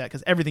get back to that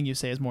because everything you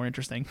say is more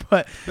interesting.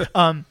 But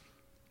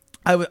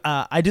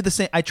I do the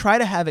same. I try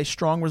to have a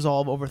strong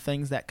resolve over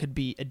things that could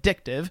be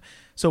addictive.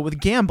 So with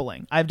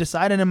gambling, I've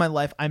decided in my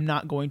life I'm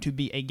not going to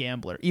be a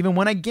gambler. Even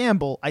when I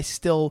gamble, I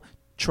still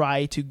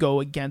try to go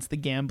against the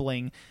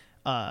gambling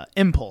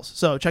impulse.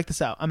 So check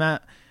this out.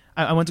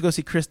 I went to go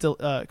see Chris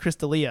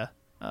D'Elia,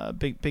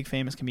 big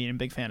famous comedian,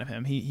 big fan of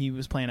him. He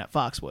was playing at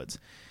Foxwoods.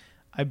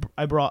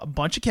 I brought a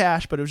bunch of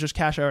cash, but it was just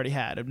cash I already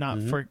had,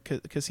 not for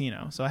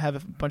casino. So I have a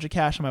bunch of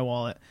cash in my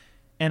wallet,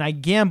 and I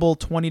gamble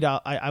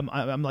 $20.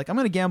 I'm like I'm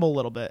gonna gamble a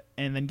little bit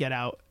and then get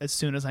out as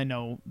soon as I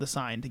know the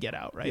sign to get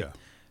out. Right. Yeah.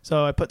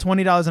 So I put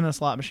 $20 in a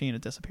slot machine.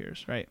 It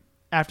disappears. Right.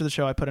 After the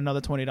show, I put another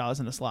 $20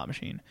 in a slot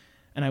machine,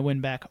 and I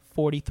win back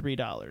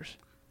 $43.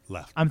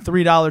 Left. I'm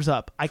 $3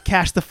 up. I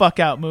cashed the fuck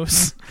out,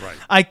 Moose. Right.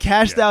 I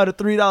cashed Yeah. out at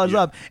 $3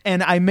 Yeah. up,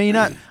 and I may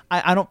not.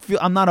 I don't feel.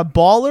 I'm not a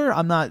baller.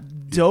 I'm not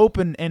dope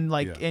and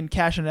Yeah. and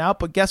cashing it out.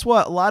 But guess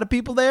what? A lot of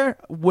people there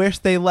wish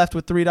they left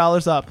with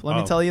 $3 up. Let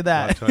me tell you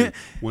that. I'll tell you,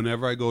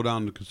 whenever I go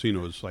down to the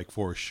casino, it's like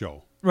for a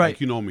show. Right.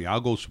 Like, you know me. I'll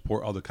go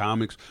support other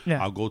comics.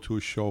 Yeah. I'll go to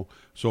a show.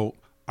 So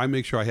I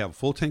make sure I have a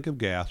full tank of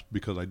gas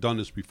because I've done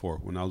this before.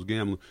 When I was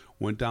gambling,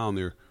 went down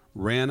there,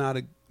 ran out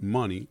of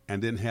money,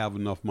 and didn't have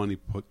enough money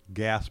to put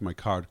gas in my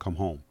car to come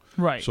home.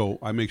 Right. So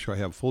I make sure I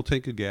have a full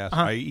tank of gas.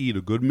 Uh-huh. I eat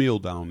a good meal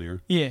down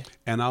there. Yeah.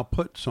 And I'll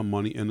put some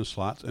money in the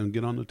slots and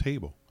get on the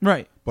table.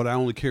 Right. But I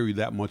only carry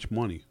that much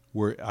money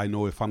where I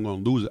know if I'm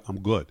going to lose it, I'm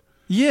good.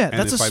 Yeah, And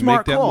that's if a I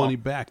smart make that call. money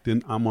back,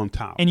 then I'm on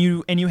top. And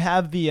you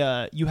have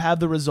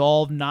the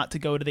resolve not to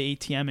go to the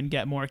ATM and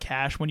get more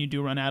cash when you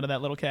do run out of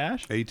that little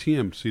cash.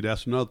 ATM, see,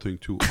 that's another thing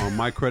too. On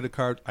my credit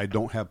card, I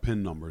don't have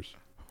PIN numbers.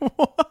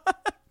 What?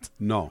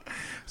 No.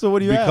 So what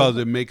do you Because have?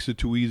 it makes it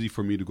too easy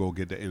for me to go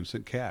get the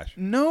instant cash.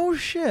 No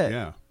shit.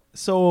 Yeah.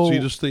 So See,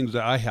 there's things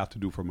that I have to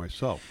do for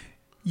myself.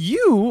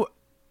 you,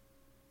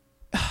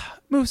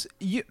 Moose,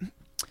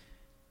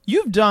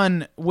 you've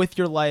done with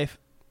your life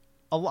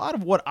a lot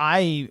of what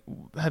I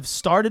have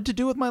started to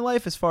do with my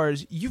life, as far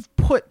as you've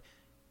put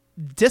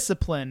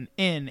discipline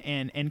in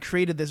and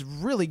created this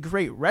really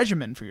great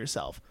regimen for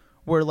yourself,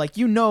 where like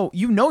you know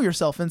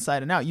yourself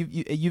inside and out.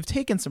 You've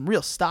taken some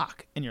real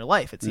stock in your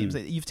life. It seems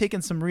that you've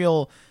taken some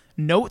real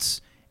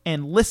notes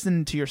and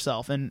listened to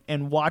yourself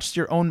and watched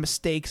your own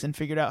mistakes and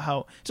figured out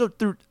how. So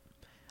through,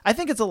 I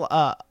think it's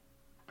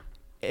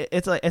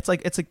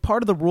like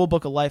part of the rule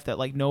book of life that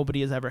like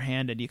nobody has ever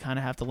handed. You kind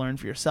of have to learn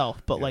for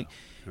yourself. But like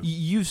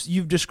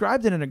you've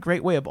described it in a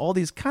great way of all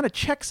these kind of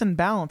checks and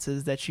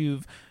balances that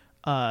you've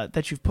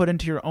put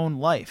into your own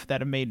life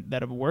that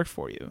have worked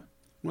for you.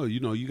 Well,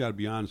 you got to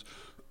be honest.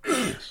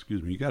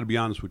 Excuse me. You got to be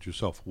honest with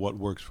yourself. What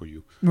works for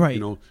you?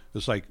 Right.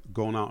 It's like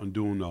going out and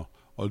doing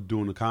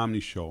a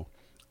comedy show,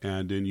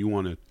 and then you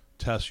want to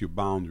test your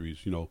boundaries.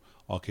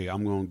 Okay,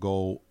 I'm going to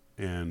go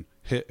and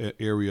hit an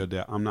area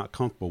that I'm not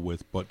comfortable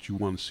with, but you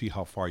want to see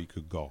how far you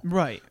could go.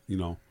 Right.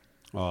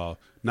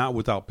 Not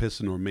without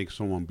pissing or make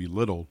someone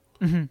belittle,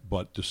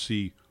 but to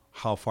see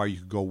how far you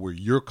could go where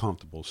you're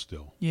comfortable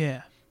still.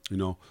 Yeah.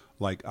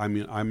 Like, I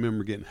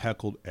remember getting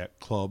heckled at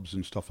clubs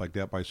and stuff like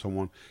that by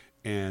someone,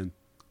 and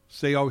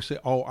they always say,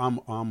 "Oh,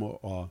 I'm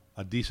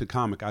a decent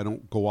comic. I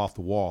don't go off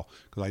the wall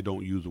because I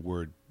don't use the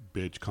word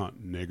bitch, cunt,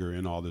 nigger,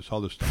 and all this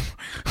other stuff."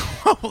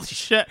 Holy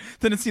shit!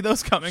 Didn't see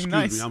those coming. Excuse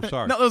Nice. me, I'm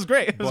sorry. No, it was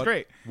great. It was But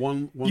great.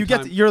 One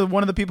You're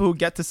one of the people who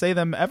get to say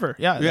them ever.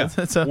 Yeah. Yeah,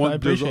 I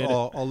appreciate it.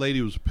 A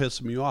lady was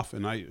pissing me off,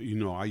 and I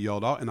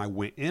yelled out, and I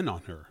went in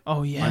on her.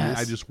 Oh yes.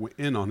 I just went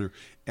in on her,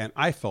 and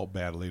I felt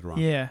bad later on.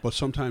 Yeah. But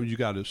sometimes you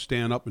got to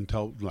stand up and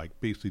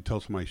basically tell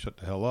somebody shut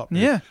the hell up.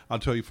 Yeah. And I'll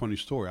tell you a funny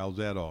story. I was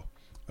at it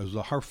was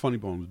a Hart Funny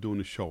Bone was doing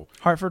a show.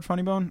 Hartford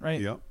Funny Bone,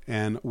 right? Yep.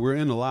 And we're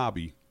in the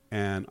lobby,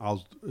 and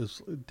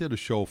did a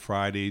show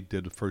Friday,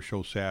 did the first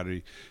show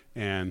Saturday,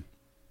 and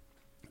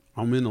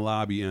I'm in the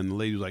lobby, and the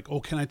lady's like, "Oh,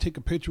 can I take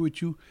a picture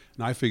with you?"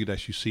 And I figured that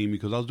she'd seen me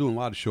because I was doing a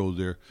lot of shows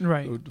there.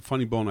 Right. The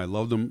Funny Bone, I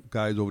love them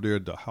guys over there.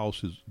 The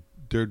house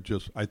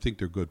I think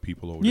they're good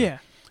people over Yeah.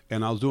 there.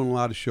 And I was doing a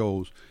lot of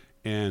shows,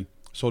 and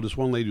so this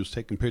one lady was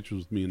taking pictures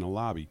with me in the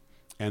lobby.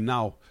 And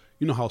now,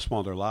 you know how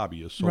small their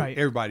lobby is, so Right.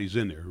 everybody's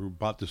in there. We're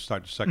about to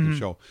start the second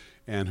show,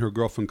 and her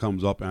girlfriend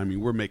comes up,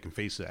 and we're making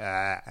faces,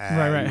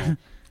 Right.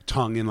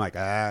 tongue in like,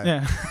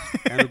 Yeah.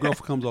 and the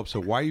girlfriend comes up and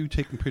said, "Why are you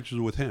taking pictures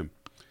with him?"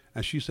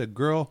 And she said,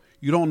 "Girl,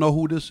 you don't know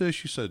who this is?"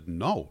 She said,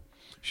 "No."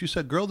 She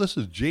said, "Girl, this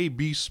is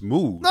JB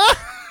Smooth."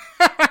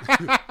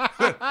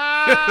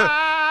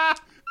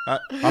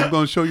 I'm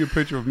going to show you a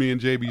picture of me and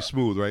JB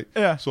Smooth, right?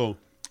 Yeah. So,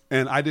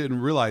 and I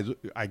didn't realize,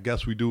 I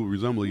guess we do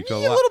resemble each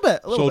other Yeah, a little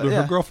bit, So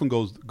yeah. her girlfriend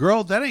goes,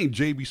 "Girl, that ain't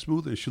JB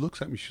Smooth." And she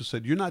looks at me. She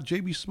said, "You're not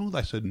JB Smooth?"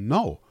 I said,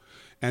 "No."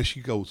 And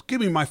she goes,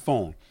 "Give me my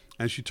phone."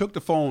 And she took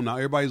the phone. Now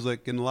everybody's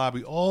like in the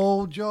lobby,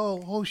 "Oh,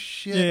 Joe, oh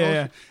shit." Yeah, oh,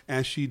 yeah. shit."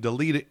 And she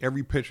deleted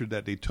every picture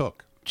that they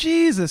took.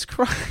 Jesus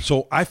Christ.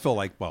 So I felt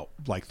like about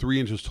 3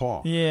 inches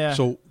tall. Yeah,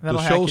 So that'll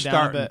the hack show's you down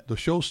a starting. bit. The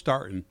show's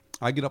starting.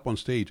 I get up on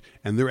stage,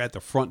 and they're at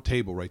the front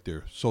table right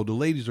there. So the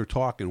ladies are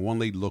talking. One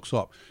lady looks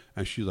up,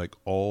 and she's like,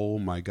 "Oh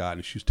my God!"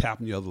 And she's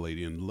tapping the other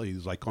lady, and the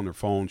lady's like on her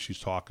phone. She's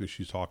talking.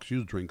 She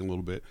was drinking a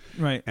little bit.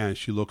 Right. And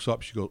she looks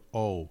up. She goes,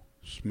 "Oh,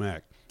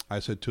 smack." I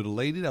said to the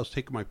lady that was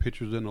taking my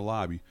pictures in the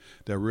lobby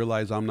that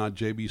realized I'm not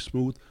JB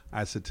Smooth,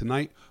 I said,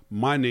 "Tonight,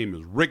 my name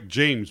is Rick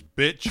James,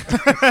 bitch."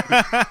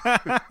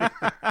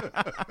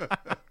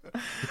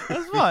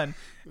 That's fun.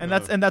 And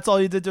that's all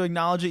you did to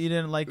acknowledge it. You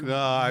didn't like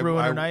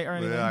ruin her night or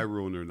anything. Yeah, I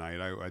ruined her night.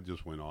 I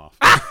just went off.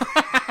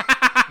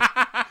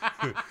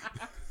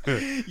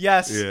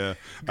 Yes. Yeah,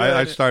 Good.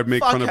 I started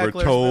making Fuck fun of her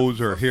hecklers, toes,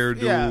 man. her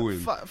hairdo, Yeah,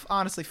 and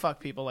honestly, fuck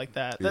people like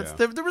that. Yeah.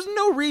 There was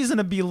no reason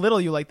to belittle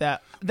you like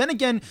that. Then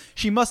again,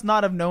 she must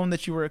not have known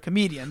that you were a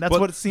comedian. That's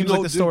what it seems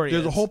like the story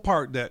There's is. a whole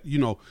part that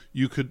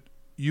you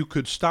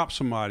could stop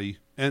somebody,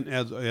 and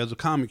as a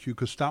comic, you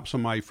could stop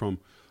somebody from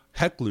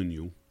heckling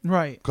you.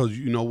 Right. Because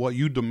you know what,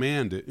 you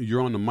demand it.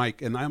 You're on the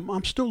mic, and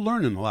I'm still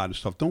learning a lot of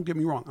stuff. Don't get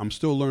me wrong, I'm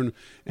still learning,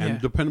 and Yeah.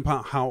 depending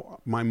upon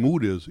how my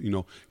mood is,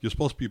 you're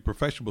supposed to be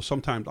professional, but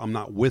sometimes I'm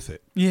not with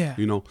it. Yeah.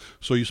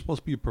 So you're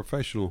supposed to be a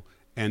professional,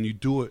 and you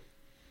do it,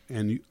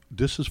 and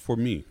this is for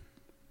me.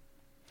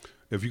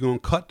 If you're gonna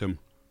cut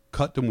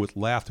them with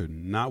laughter,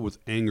 not with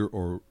anger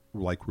or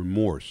like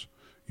remorse.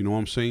 You know what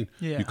I'm saying?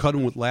 Yeah. You cut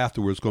them with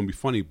laughter where it's going to be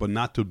funny, but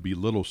not to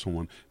belittle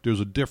someone. There's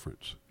a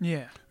difference.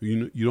 Yeah.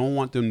 You don't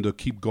want them to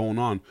keep going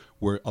on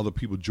where other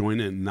people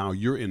join in. And now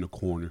you're in the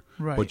corner,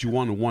 Right. but you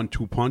want to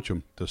 1-2 punch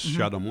them to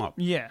shut them up.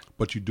 Yeah.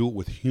 But you do it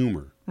with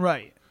humor,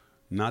 Right.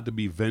 not to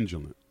be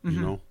vigilant. You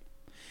know.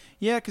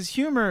 Yeah, because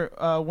humor,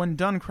 when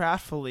done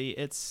craftfully,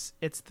 it's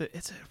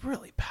a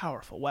really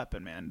powerful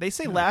weapon, man. They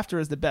say laughter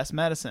is the best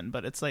medicine,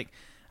 but it's like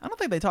I don't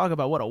think they talk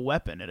about what a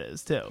weapon it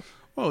is too.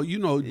 Well, you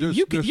know,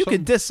 You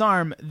could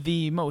disarm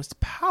the most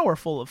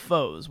powerful of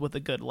foes with a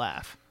good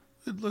laugh.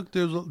 Look,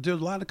 there's a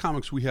lot of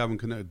comics we have in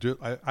Connecticut.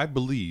 I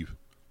believe,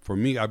 for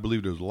me, I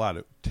believe there's a lot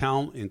of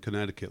talent in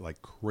Connecticut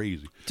like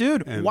crazy.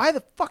 Dude, And- why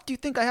the fuck do you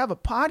think I have a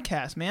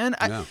podcast, man?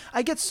 Yeah.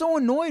 I get so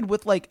annoyed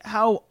with like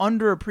how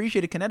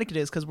underappreciated Connecticut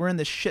is because we're in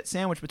this shit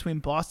sandwich between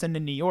Boston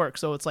and New York.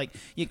 So it's like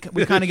we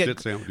kind of get Shit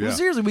sandwich, well, yeah.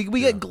 seriously, we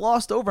get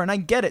glossed over, and I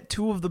get it.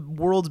 Two of the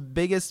world's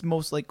biggest,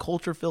 most like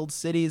culture-filled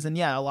cities, and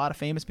yeah, a lot of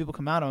famous people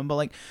come out of them. But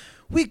like,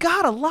 we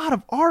got a lot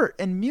of art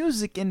and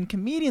music and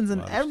comedians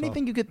and lot of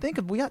everything stuff. you could think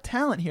of. We got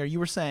talent here. You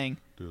were saying,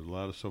 There's a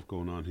lot of stuff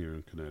going on here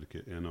in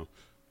Connecticut. And what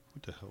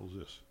the hell is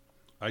this?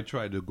 I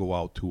tried to go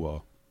out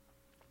to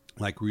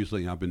like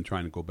recently I've been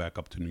trying to go back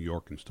up to New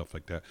York and stuff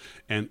like that.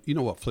 And you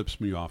know what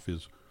flips me off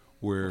is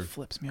where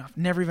flips me off.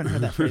 Never even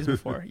heard that phrase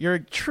before. You're a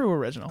true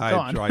original. Go I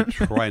on.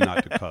 try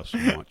not to cuss so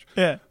much.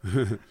 Yeah.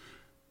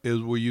 Is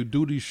where you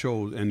do these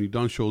shows and you've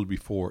done shows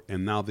before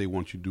and now they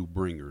want you to do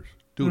bringers.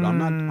 Dude, I'm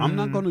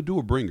not going to do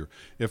a bringer.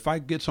 If I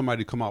get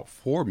somebody to come out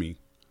for me,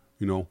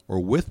 you know, or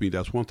with me,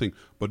 that's one thing.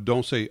 But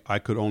don't say I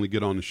could only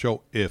get on the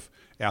show if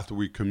after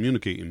we're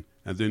communicating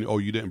and then, oh,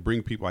 you didn't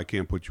bring people, I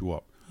can't put you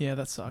up. Yeah,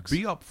 that sucks.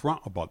 Be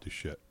upfront about this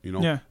shit, you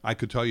know. Yeah. I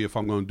could tell you if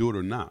I'm going to do it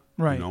or not,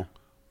 Right. you know.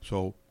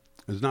 So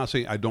it's not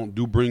saying I don't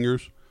do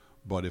bringers,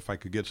 but if I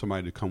could get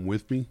somebody to come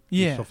with me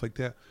Yeah. and stuff like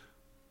that.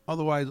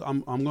 Otherwise,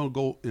 I'm going to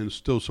go and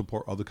still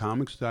support other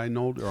comics that I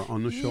know that are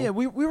on the show. Yeah,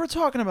 we were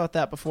talking about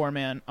that before,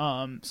 man.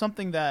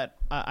 Something that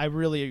I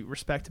really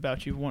respect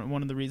about you.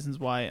 One of the reasons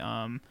why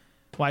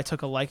I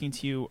took a liking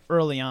to you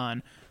early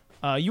on.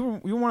 You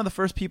were one of the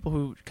first people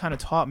who kind of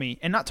taught me,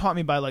 and not taught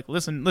me by like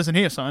listen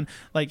here, son.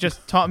 Like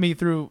just taught me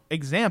through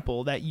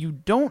example that you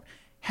don't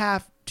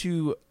have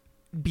to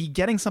be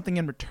getting something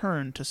in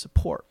return to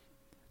support.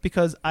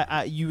 Because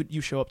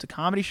you show up to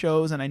comedy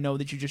shows and I know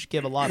that you just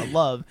give a lot of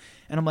love,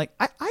 and I'm like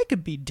I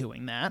could be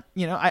doing that,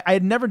 you know. I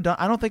had never done.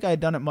 I don't think I had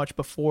done it much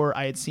before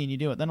I had seen you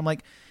do it. Then I'm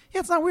like, yeah,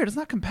 it's not weird. It's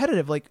not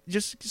competitive. Like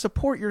just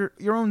support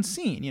your own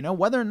scene, you know.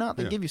 Whether or not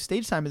they Yeah. give you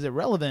stage time is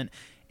irrelevant.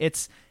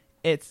 It's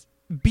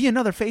be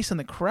another face in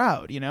the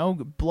crowd, you know.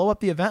 Blow up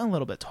the event a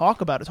little bit. Talk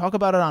about it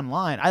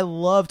online. I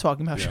love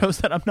talking about Yeah. shows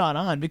that I'm not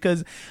on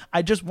because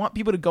I just want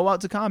people to go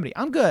out to comedy.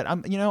 I'm good.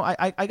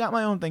 I got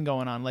my own thing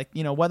going on. Like,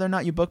 you know, whether or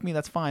not you book me,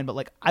 that's fine. But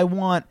like, I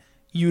want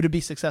you to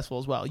be successful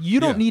as well. You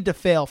don't Yeah. need to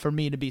fail for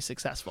me to be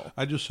successful.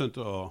 I just sent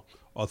a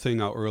thing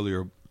out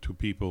earlier to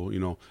people. You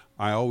know,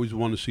 I always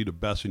want to see the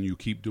best in you.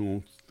 Keep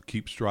doing,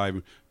 keep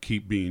striving,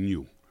 keep being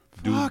you.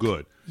 Do Fuck,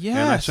 good. And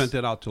I yes. sent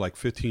that out to like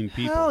 15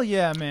 people. Hell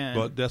yeah, man.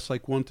 But that's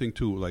like one thing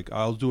too. Like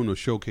I was doing a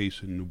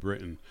showcase in New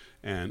Britain,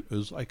 and it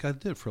was like I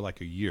did for like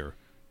a year,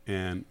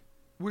 and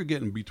we're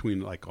getting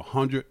between like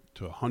 100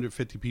 to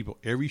 150 people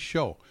every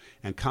show.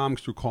 And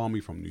comics would call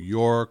me from New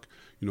York,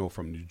 you know,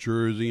 from New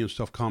Jersey and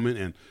stuff coming,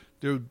 and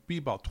there would be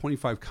about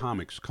 25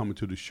 comics coming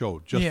to the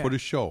show just Yeah. for the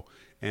show.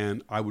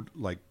 And I would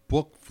like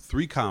book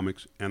 3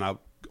 comics, and I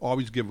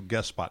always give a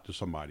guest spot to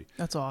somebody.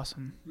 That's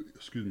awesome.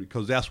 Excuse me,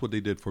 because that's what they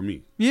did for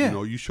me. Yeah. You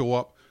know, you show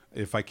up.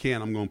 If I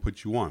can, I'm going to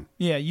put you on.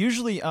 Yeah,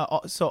 usually,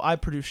 so I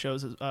produce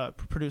shows,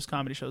 produce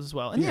comedy shows as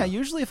well, and yeah, Yeah.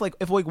 usually if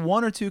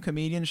 1 or 2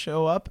 comedians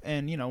show up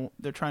and you know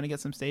they're trying to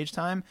get some stage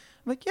time,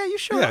 I'm like, yeah, you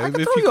show up. I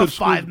can throw you a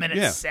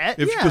 5-minute set.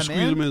 If yeah, you could squeeze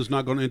man. them in, it's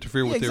not going to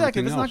interfere Yeah, with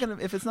exactly. everything else.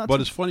 If it's not, But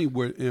too- it's funny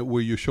where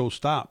your show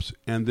stops,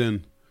 and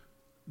then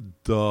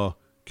the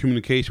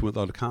communication with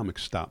other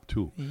comics stop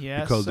too.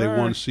 Yes, because they sir.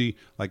 want to see.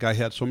 Like I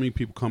had so many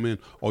people come in.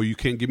 Oh, you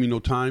can't give me no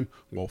time.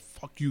 Well,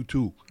 fuck you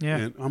too. Yeah.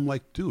 And I'm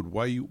like, dude,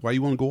 why you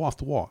want to go off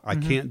the wall? I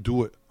can't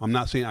do it. I'm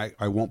not saying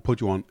I won't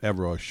put you on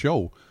ever a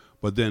show,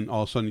 but then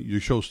all of a sudden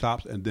your show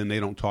stops, and then they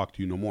don't talk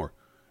to you no more.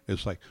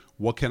 It's like,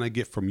 what can I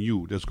get from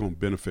you that's going to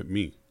benefit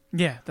me?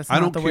 yeah, that's I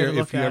not don't the way care to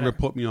look if you at ever it.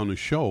 put me on a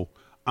show.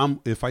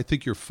 If I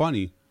think you're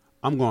funny,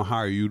 I'm going to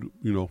hire you,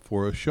 you know,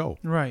 for a show.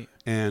 Right.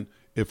 And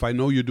if I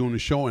know you're doing a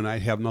show and I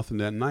have nothing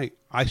that night,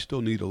 I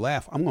still need a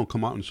laugh. I'm going to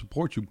come out and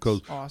support you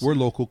because Awesome. we're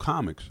local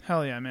comics.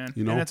 Hell yeah, man.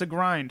 You know? And it's a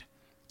grind.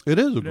 It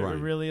is a It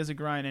grind. really is a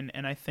grind,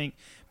 and I think,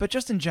 but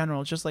just in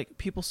general, just like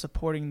people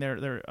supporting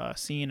their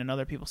scene and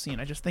other people's scene,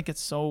 I just think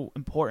it's so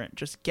important.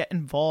 Just get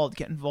involved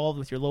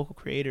with your local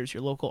creators,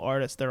 your local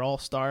artists. They're all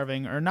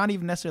starving, or not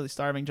even necessarily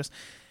starving. Just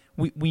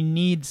we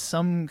need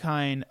some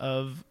kind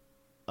of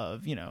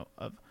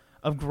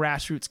of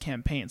grassroots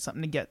campaigns,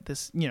 something to get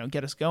this,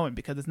 get us going,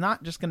 because it's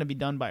not just going to be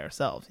done by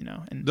ourselves,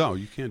 And No,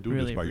 you can't do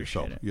really this by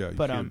appreciate yourself. it. Yeah, you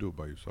But, can't do it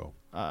by yourself.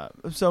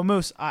 So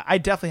Moose, I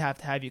definitely have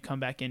to have you come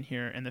back in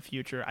here in the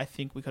future. I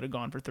think we could have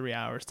gone for 3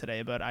 hours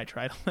today, but I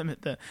try to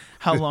limit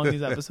how long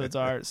these episodes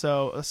are.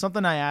 So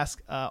something I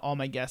ask all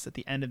my guests at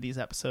the end of these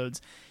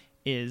episodes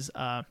is,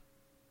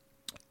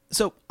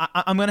 so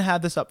I'm going to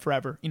have this up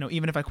forever.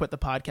 Even if I quit the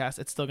podcast,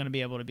 it's still going to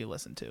be able to be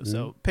listened to.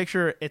 So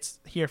picture it's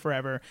here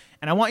forever.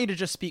 And I want you to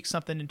just speak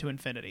something into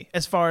infinity,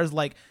 as far as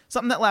like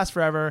something that lasts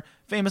forever,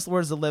 famous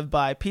words to live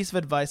by, piece of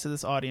advice to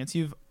this audience.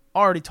 You've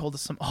already told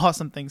us some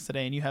awesome things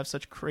today, and you have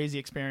such crazy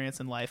experience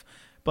in life.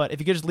 But if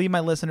you could just leave my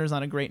listeners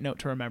on a great note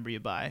to remember you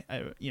by,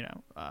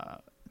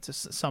 to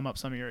sum up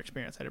some of your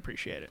experience, I'd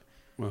appreciate it.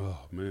 Oh,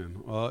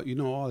 man.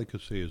 All I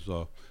could say is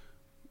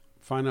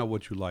find out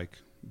what you like,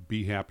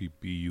 be happy,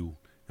 be you,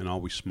 and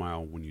always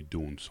smile when you're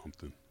doing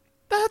something.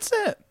 That's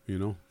it.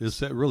 Is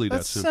that really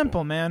That's that simple?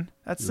 simple, man.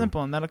 That's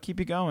simple, and that'll keep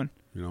you going.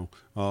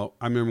 I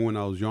remember when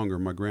I was younger,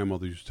 my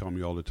grandmother used to tell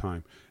me all the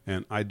time,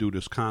 and I do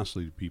this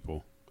constantly to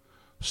people: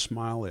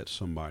 smile at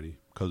somebody,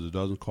 because it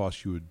doesn't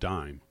cost you a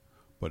dime,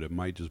 but it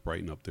might just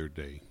brighten up their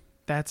day.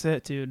 That's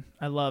it, dude.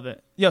 I love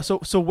it. Yeah.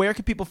 So where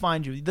can people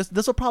find you?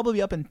 This will probably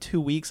be up in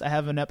 2 weeks. I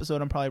have an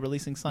episode I'm probably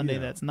releasing Sunday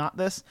that's not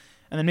this,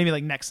 and then maybe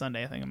like next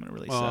Sunday I think I'm going to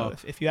release. So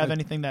if you have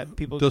anything that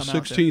people the come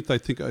out to. 16th, I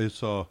think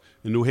it's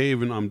in New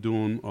Haven. I'm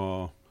doing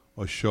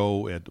a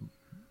show at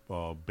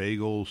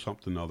Bagel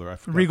something other. I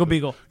forgot Regal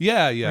Beagle.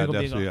 Yeah, Regal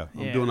that's Beagle. it.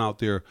 Yeah, I'm doing out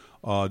there.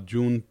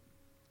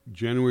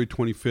 January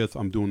 25th,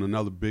 I'm doing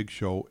another big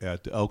show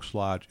at the Elks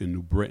Lodge in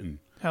New Britain.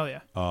 Hell yeah.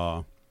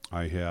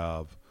 I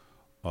have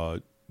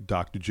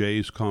Dr.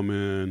 J's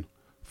coming,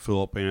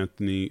 Philip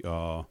Anthony,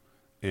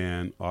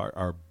 and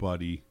our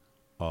buddy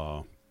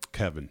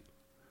Kevin.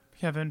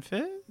 Kevin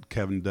Fitt?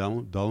 Kevin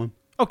Dullen.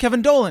 Oh,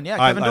 Kevin Dolan. Yeah,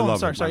 Kevin I Dolan. love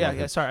Sorry. him. Sorry. I love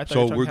Yeah. him. Sorry. I thought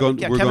So you were we're talking going-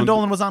 Kevin. we're Kevin going-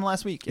 Dolan was on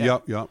last week. Yeah.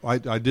 Yeah.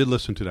 I did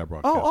listen to that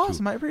broadcast. Oh,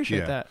 awesome. Too. I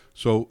appreciate that.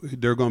 So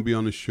they're going to be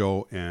on the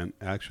show, and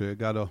actually,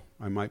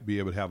 I might be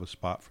able to have a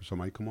spot for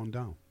somebody to come on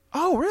down.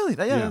 Oh, really?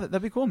 Yeah.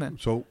 That'd be cool, man.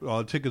 So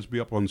tickets be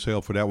up on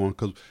sale for that one,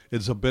 because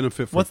it's a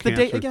benefit for What's the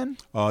cancer. date again?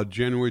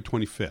 January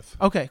 25th.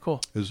 Okay,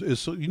 cool.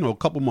 It's a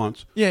couple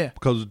months. Yeah.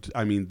 Because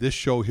this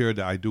show here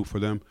that I do for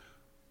them,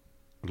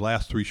 the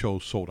last 3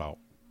 shows sold out.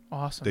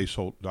 Awesome. They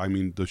sold.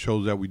 The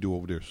shows that we do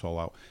over there sold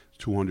out. It's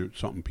 200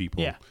 something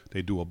people. Yeah.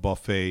 They do a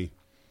buffet.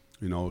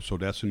 So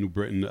that's in New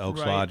Britain, the Elks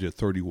Right. Lodge at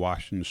 30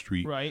 Washington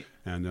Street. Right.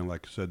 And then,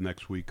 like I said,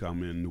 next week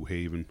I'm in New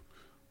Haven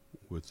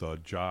with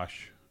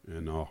Josh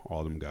and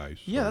all them guys.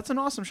 Yeah, So, that's an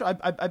awesome show.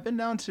 I've been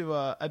down to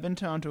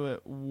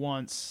it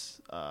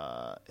once.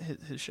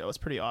 His show is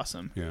pretty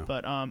awesome. Yeah.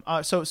 But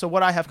so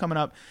what I have coming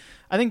up,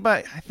 I think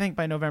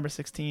by November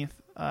 16th.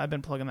 I've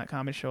been plugging that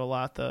comedy show a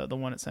lot, the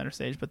one at Center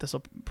Stage, but this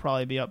will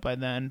probably be up by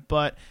then.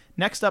 But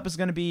next up is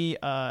going to be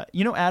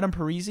Adam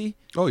Parisi.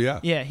 Oh yeah.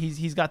 Yeah,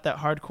 he's got that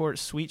Hardcore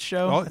Sweet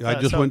show. Oh, I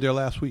just went there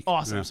last week.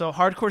 Awesome. Yeah. So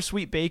Hardcore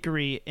Sweet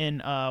Bakery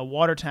in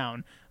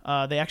Watertown.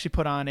 They actually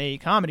put on a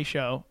comedy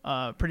show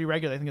pretty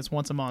regularly. I think it's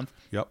once a month.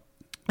 Yep.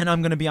 And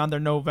I'm going to be on their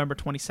November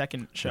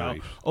 22nd show,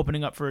 Nice.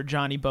 opening up for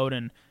Johnny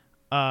Bowden.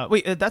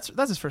 Wait, that's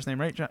his first name,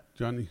 right?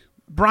 Johnny.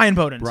 Brian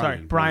Bowden.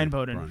 Brian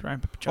Bowden.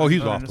 Brian. Johnny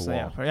He's Bowden off is- the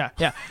wall.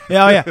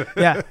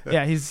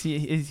 Yeah.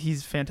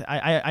 He's fantastic.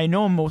 I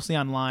know him mostly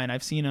online. I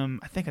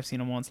think I've seen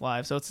him once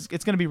live. So it's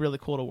going to be really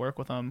cool to work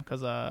with him,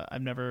 because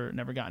I've never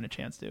gotten a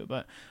chance to.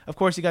 But of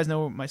course, you guys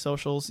know my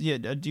socials. Yeah.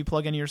 Do you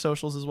plug any of your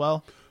socials as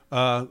well?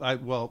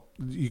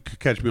 You could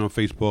catch me on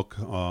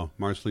Facebook,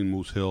 Marceline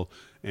Moose Hill,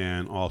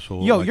 and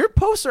also. Your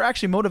posts are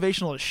actually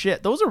motivational as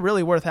shit. Those are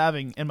really worth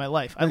having in my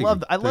life. I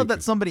love Thank that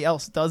you. somebody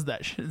else does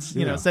that shit.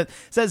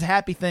 Says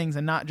happy things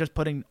and not just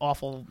putting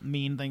awful,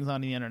 mean things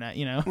on the internet.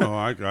 Oh,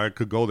 I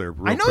could go there.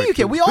 Real I know quick. you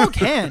can. We all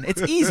can.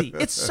 It's easy.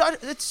 It's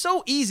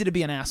so easy to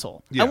be an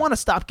asshole. Yeah. I want to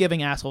stop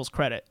giving assholes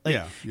credit. Like,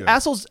 Yeah.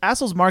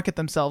 Assholes market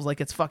themselves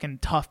like it's fucking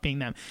tough being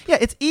them. Yeah,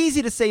 it's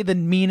easy to say the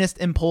meanest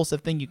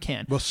impulsive thing you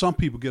can. Well, some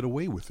people get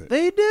away with it.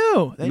 They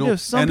do. They You know, do.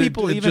 Some and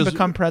people it even just-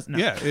 become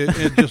president. Yeah,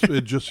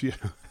 it just yeah.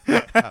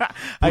 Sorry,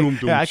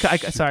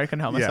 I couldn't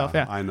help myself.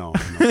 Yeah. I know.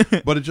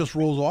 But it just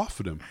rolls off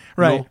of them.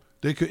 Right.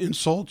 They could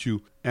insult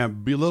you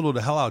and belittle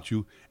the hell out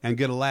you and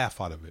get a laugh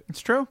out of it.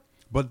 It's true.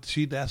 But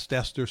see, that's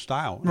their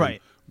style. And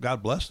Right.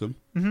 God bless them.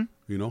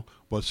 Mm-hmm.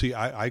 But see,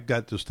 I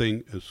got this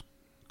thing is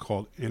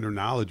called inner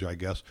knowledge, I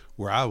guess,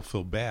 where I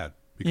feel bad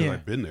because Yeah.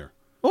 I've been there.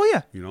 Oh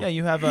yeah. You know? Yeah,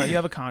 you have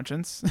a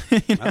conscience. I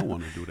don't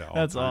want to do that all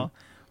That's the time. all.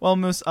 Well,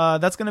 Moose,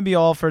 that's going to be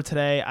all for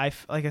today.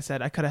 Like I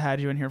said, I could have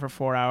had you in here for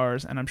 4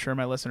 hours, and I'm sure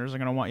my listeners are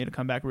going to want you to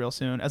come back real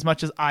soon, as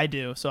much as I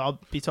do. So I'll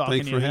be talking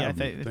Thanks to you. for I having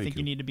me. think Thank you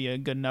you. need to be a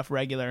good enough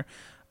regular.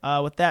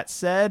 With that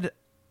said,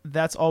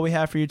 that's all we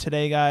have for you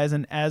today, guys.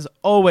 And as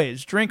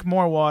always, drink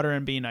more water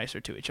and be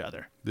nicer to each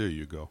other. There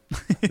you go.